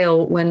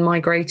scale when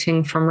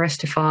migrating from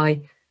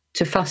Restify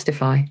to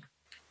Fastify?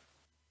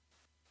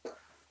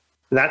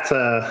 That's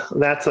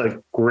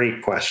a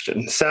great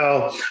question.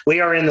 So we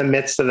are in the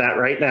midst of that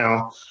right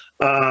now.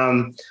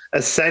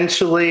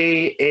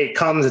 Essentially, it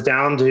comes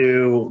down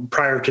to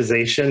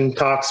prioritization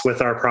talks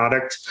with our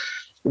product.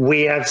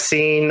 We have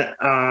seen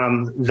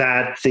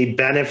that the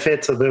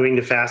benefits of moving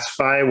to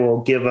Fastify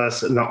will give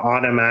us an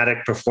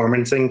automatic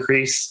performance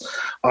increase,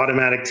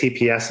 automatic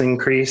TPS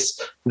increase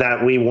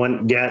that we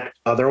wouldn't get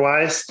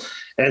otherwise.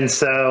 And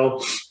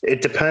so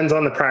it depends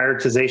on the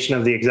prioritization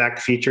of the exact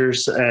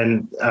features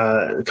and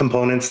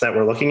components that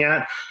we're looking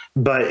at.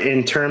 But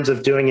in terms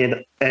of doing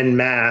it en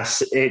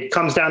masse, it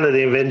comes down to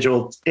the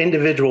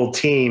individual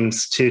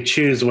teams to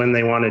choose when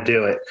they want to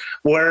do it,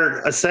 where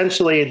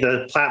essentially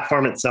the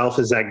platform itself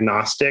is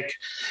agnostic.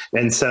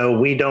 And so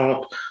we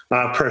don't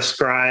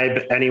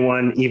prescribe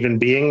anyone even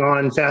being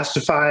on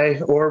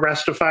Fastify or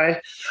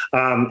Restify.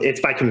 It's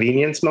by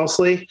convenience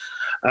mostly.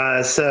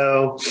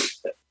 So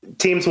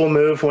teams will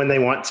move when they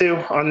want to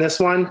on this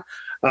one.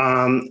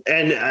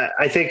 And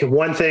I think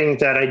one thing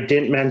that I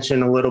didn't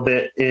mention a little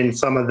bit in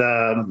some of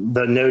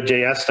the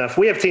Node.js stuff,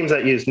 we have teams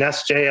that use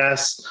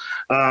Nest.js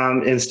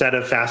instead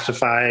of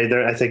Fastify.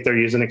 I think they're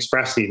using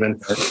Express even.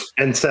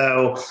 And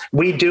so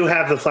we do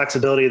have the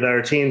flexibility that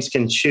our teams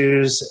can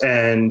choose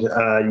and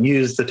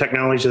use the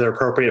technology that are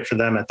appropriate for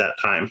them at that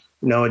time.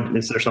 Noah,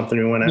 is there something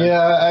you want to add?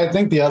 Yeah, I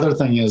think the other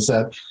thing is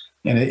that,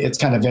 and it's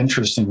kind of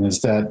interesting,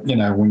 is that,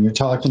 when you're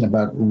talking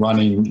about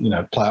running,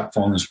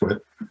 platforms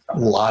with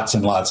lots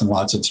and lots and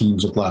lots of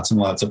teams with lots and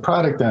lots of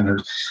product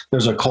owners,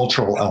 there's a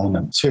cultural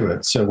element to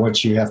it. So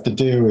what you have to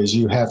do is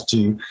you have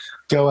to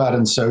go out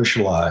and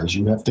socialize.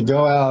 You have to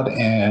go out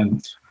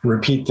and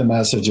repeat the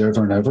message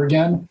over and over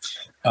again,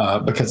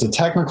 because the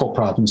technical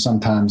problems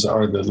sometimes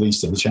are the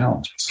least of the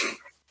challenges.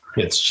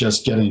 It's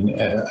just getting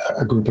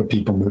a group of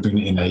people moving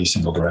in a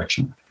single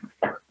direction.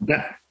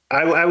 Yeah.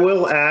 I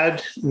will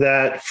add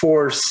that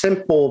for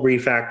simple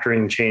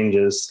refactoring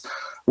changes,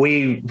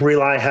 we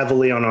rely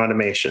heavily on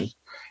automation.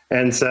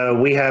 And so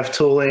we have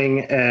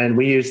tooling, and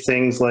we use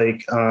things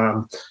like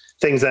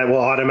things that will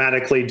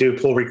automatically do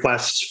pull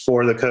requests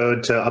for the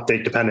code to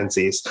update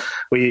dependencies.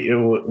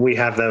 We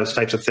have those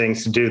types of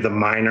things to do the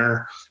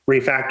minor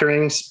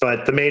refactorings,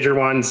 but the major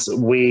ones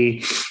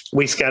we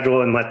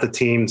schedule and let the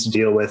teams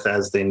deal with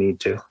as they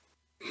need to.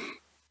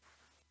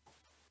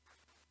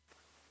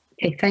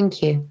 Okay,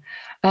 thank you.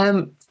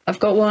 I've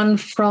got one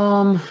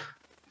from,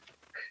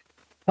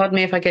 pardon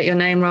me if I get your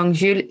name wrong,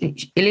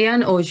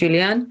 Julian or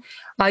Julian.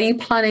 Are you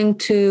planning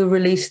to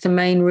release the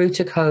main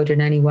router code in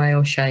any way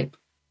or shape?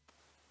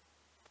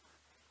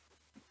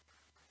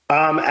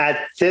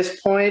 At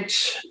this point,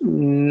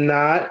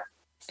 not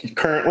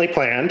currently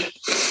planned.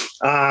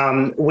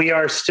 We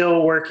are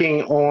still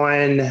working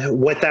on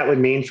what that would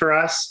mean for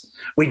us.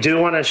 We do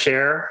want to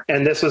share,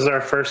 and this was our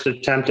first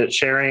attempt at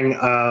sharing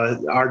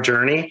our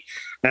journey.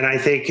 And I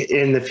think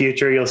in the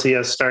future, you'll see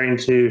us starting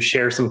to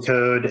share some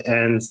code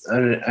and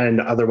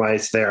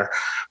otherwise there.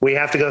 We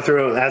have to go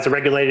through, as a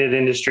regulated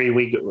industry,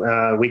 we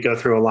go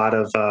through a lot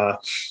of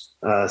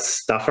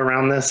stuff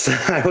around this,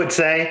 I would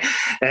say.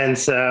 And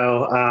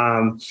so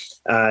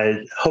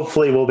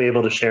hopefully we'll be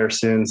able to share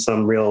soon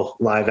some real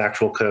live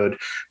actual code.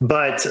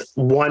 But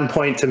one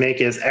point to make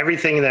is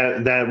everything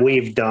that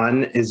we've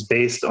done is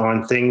based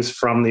on things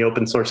from the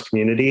open source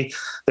community.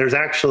 There's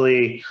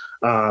actually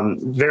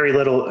very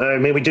little,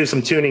 we do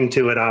some tuning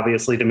to it,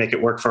 obviously, to make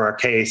it work for our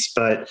case,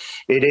 but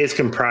it is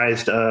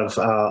comprised of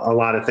a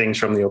lot of things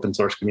from the open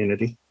source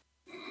community.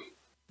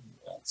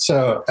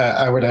 So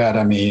I would add,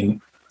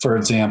 for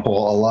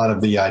example, a lot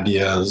of the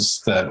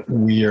ideas that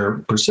we are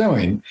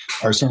pursuing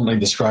are certainly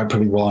described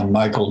pretty well in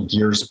Michael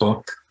Gear's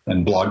book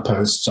and blog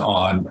posts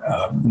on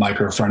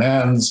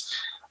Micro-Frontends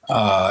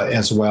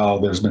as well.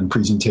 There's been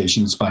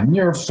presentations by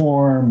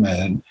NearForm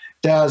and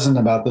Dazen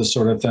about this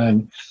sort of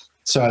thing.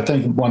 So I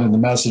think one of the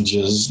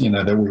messages,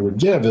 that we would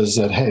give is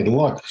that, hey,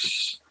 look,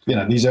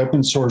 these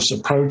open source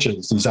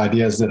approaches, these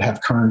ideas that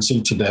have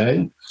currency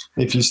today,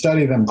 if you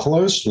study them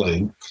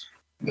closely,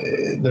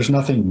 there's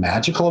nothing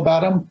magical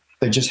about them.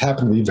 They just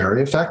happen to be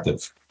very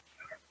effective.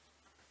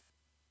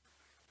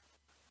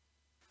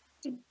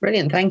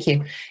 Brilliant, thank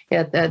you.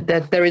 Yeah,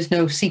 there is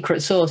no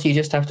secret sauce. You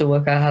just have to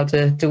work out how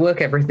to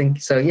work everything.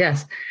 So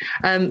yes.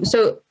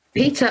 So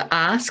Peter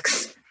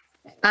asks,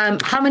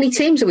 how many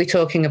teams are we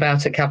talking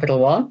about at Capital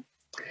One?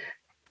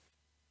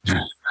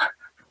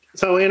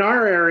 So in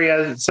our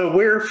area,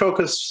 we're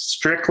focused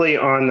strictly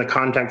on the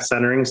contact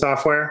centering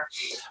software.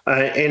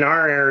 In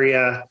our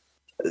area,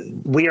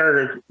 we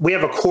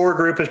have a core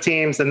group of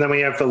teams, and then we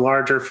have the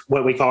larger,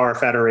 what we call our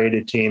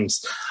federated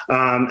teams.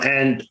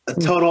 And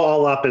total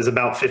all up is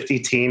about 50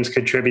 teams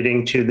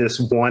contributing to this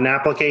one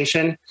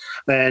application.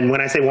 And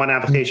when I say one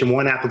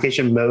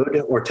application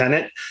mode or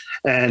tenant,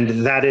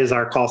 and that is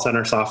our call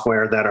center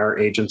software that our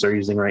agents are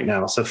using right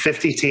now. So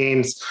 50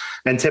 teams,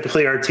 and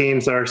typically our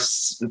teams are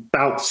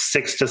about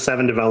 6 to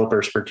 7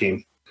 developers per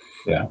team.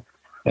 Yeah.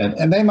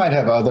 And they might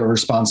have other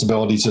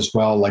responsibilities as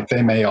well, like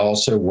they may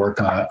also work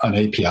on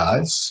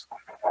APIs.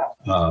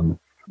 And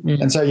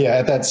so, yeah,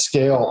 at that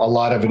scale, a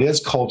lot of it is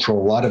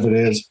cultural. A lot of it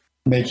is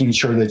making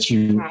sure that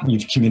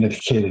you've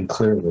communicated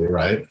clearly,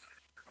 right?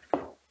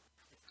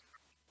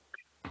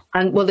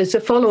 And well, there's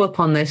a follow-up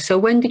on this. So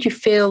when did you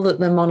feel that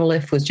the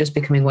monolith was just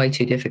becoming way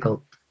too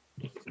difficult?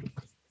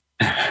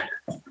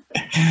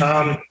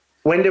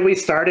 When did we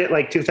start it?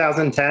 Like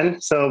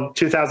 2010? So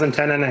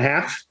 2010 and a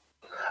half?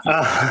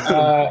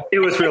 It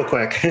was real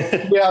quick.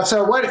 Yeah.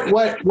 So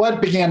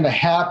what began to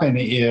happen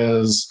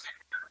is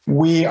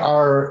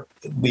the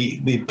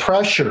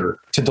pressure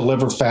to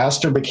deliver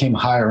faster became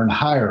higher and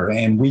higher,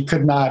 and we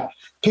could not.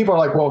 People are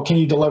like, well, can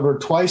you deliver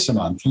twice a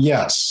month?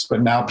 Yes,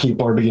 but now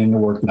people are beginning to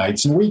work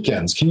nights and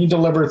weekends. Can you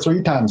deliver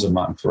 3 times a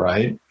month,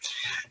 right?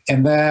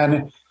 And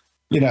then,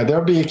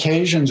 there'll be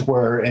occasions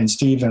where, and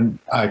Steve and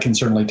I can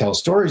certainly tell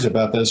stories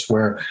about this,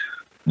 where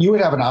you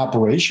would have an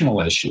operational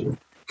issue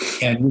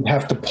and you'd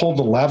have to pull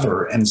the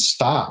lever and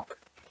stop.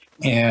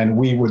 And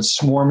we would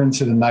swarm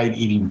into the night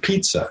eating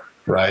pizza,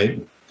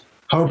 right?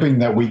 Hoping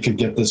that we could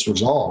get this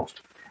resolved.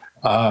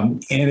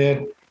 And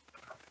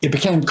it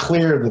became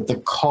clear that the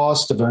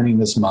cost of owning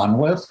this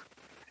monolith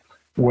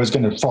was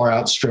going to far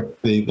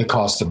outstrip the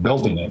cost of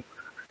building it.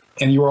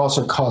 And you were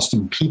also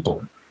costing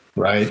people,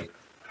 right,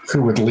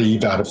 who would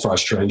leave out of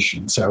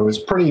frustration. So it was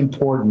pretty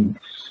important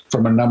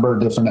from a number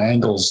of different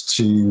angles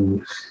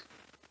to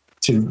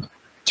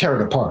tear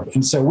it apart.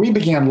 And so we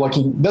began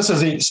looking,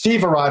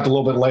 Steve arrived a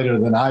little bit later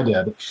than I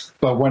did,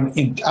 but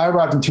I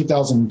arrived in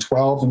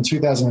 2012, in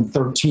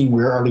 2013,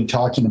 we were already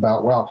talking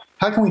about, well,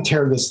 how can we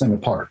tear this thing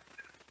apart?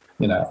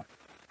 Yeah,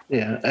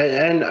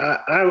 and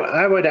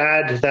I would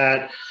add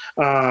that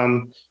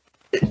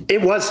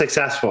it was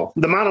successful.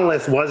 The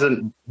monolith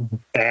wasn't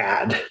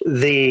bad.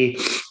 The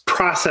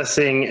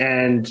processing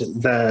and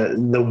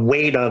the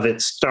weight of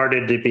it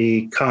started to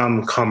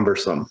become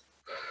cumbersome.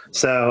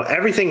 So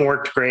everything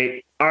worked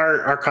great.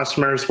 Our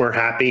customers were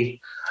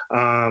happy.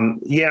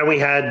 We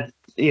had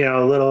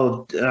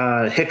little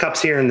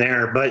hiccups here and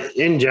there, but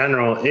in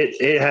general,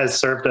 it has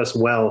served us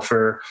well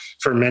for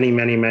many,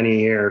 many, many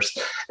years.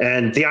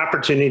 And the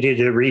opportunity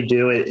to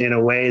redo it in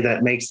a way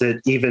that makes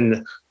it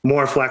even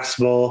more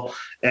flexible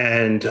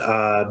and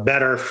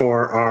better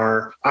for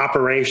our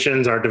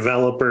operations, our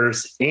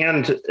developers,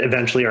 and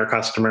eventually our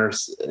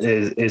customers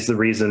is the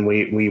reason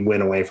we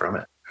went away from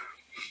it.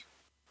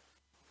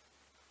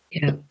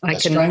 Yeah, I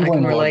can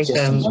relate.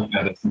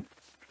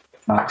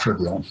 It's not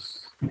trivial.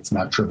 It's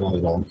not trivial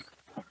at all.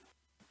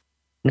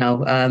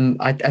 No,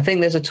 I think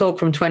there's a talk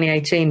from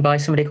 2018 by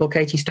somebody called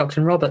Katie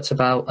Stockton Roberts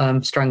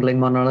about strangling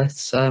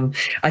monoliths.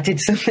 I did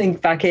something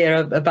back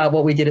here about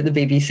what we did at the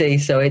BBC,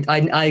 so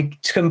I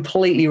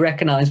completely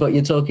recognize what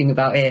you're talking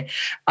about here.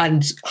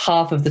 And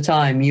half of the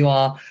time you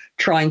are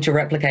trying to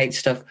replicate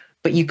stuff,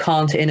 but you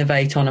can't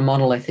innovate on a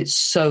monolith. It's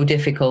so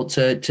difficult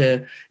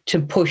to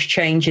push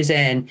changes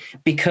in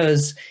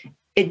because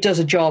it does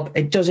a job.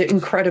 It does it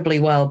incredibly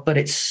well, but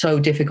it's so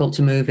difficult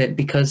to move it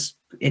because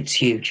it's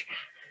huge.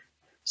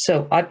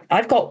 So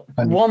I've got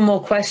one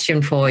more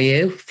question for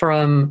you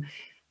from,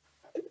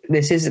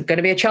 this is going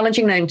to be a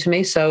challenging name to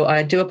me, so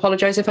I do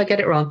apologize if I get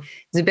it wrong,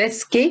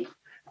 Zbetsky.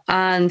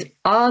 And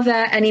are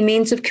there any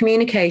means of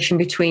communication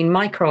between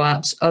micro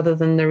apps other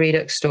than the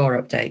Redux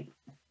store update?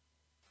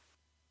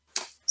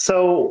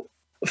 So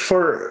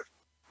for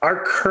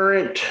our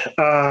current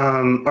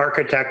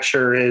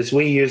architecture is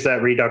we use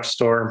that Redux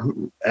store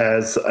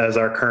as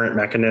our current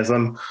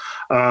mechanism.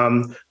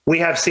 We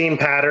have seen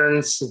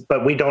patterns,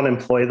 but we don't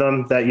employ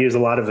them that use a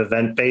lot of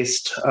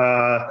event-based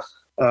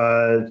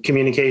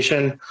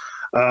communication.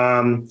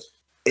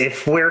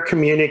 If we're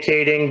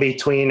communicating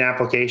between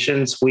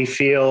applications, we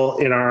feel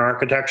in our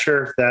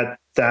architecture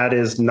that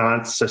is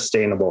not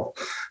sustainable.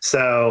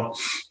 So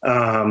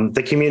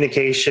the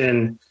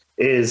communication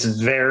is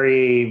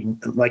very,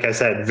 like I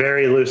said,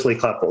 very loosely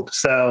coupled.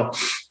 So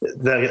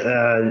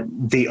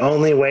the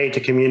only way to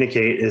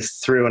communicate is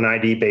through an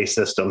ID-based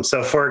system.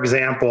 So for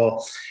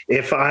example,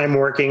 if I'm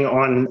working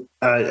on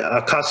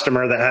a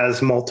customer that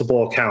has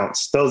multiple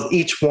accounts,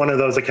 each one of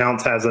those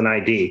accounts has an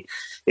ID.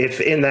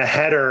 If in the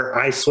header,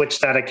 I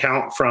switch that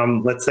account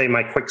from, let's say,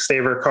 my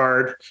Quicksilver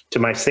card to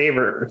my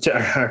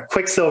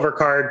Quicksilver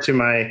card to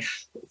my,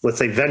 let's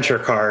say, Venture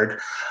card,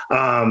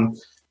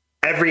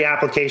 every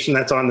application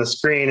that's on the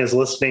screen is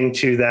listening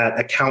to that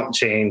account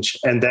change,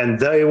 and then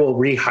they will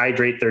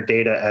rehydrate their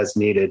data as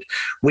needed.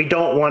 We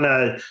don't want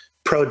to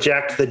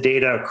project the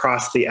data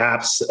across the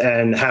apps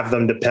and have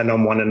them depend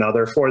on one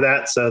another for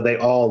that. So they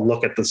all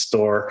look at the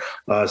store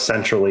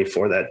centrally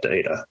for that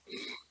data.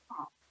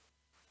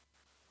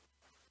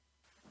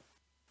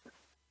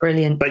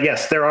 Brilliant. But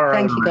yes, there are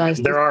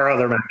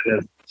other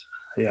mechanisms.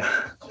 Yeah.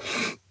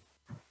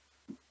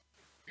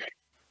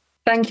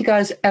 Thank you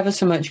guys ever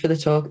so much for the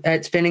talk.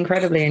 It's been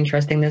incredibly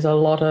interesting. There's a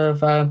lot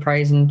of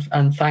praise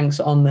and thanks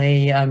on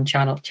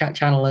the chat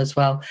channel as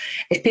well.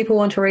 If people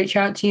want to reach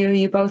out to you, are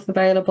you both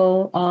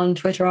available on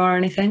Twitter or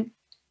anything?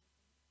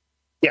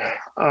 Yeah,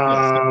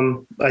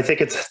 I think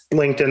it's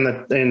linked in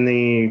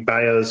the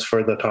bios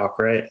for the talk,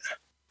 right,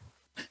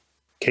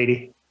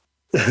 Katie?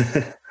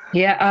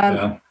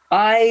 Yeah.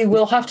 I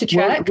will have to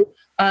check,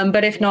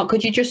 but if not,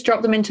 could you just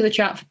drop them into the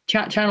chat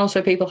channel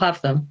so people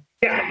have them?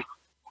 Yeah.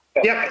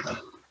 Yep.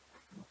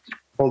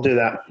 We'll do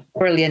that.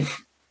 Brilliant.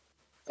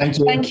 Thank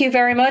you. Thank you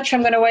very much. I'm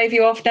going to wave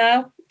you off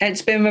now.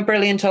 It's been a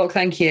brilliant talk.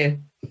 Thank you.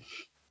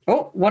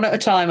 Oh, one at a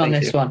time on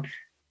this one.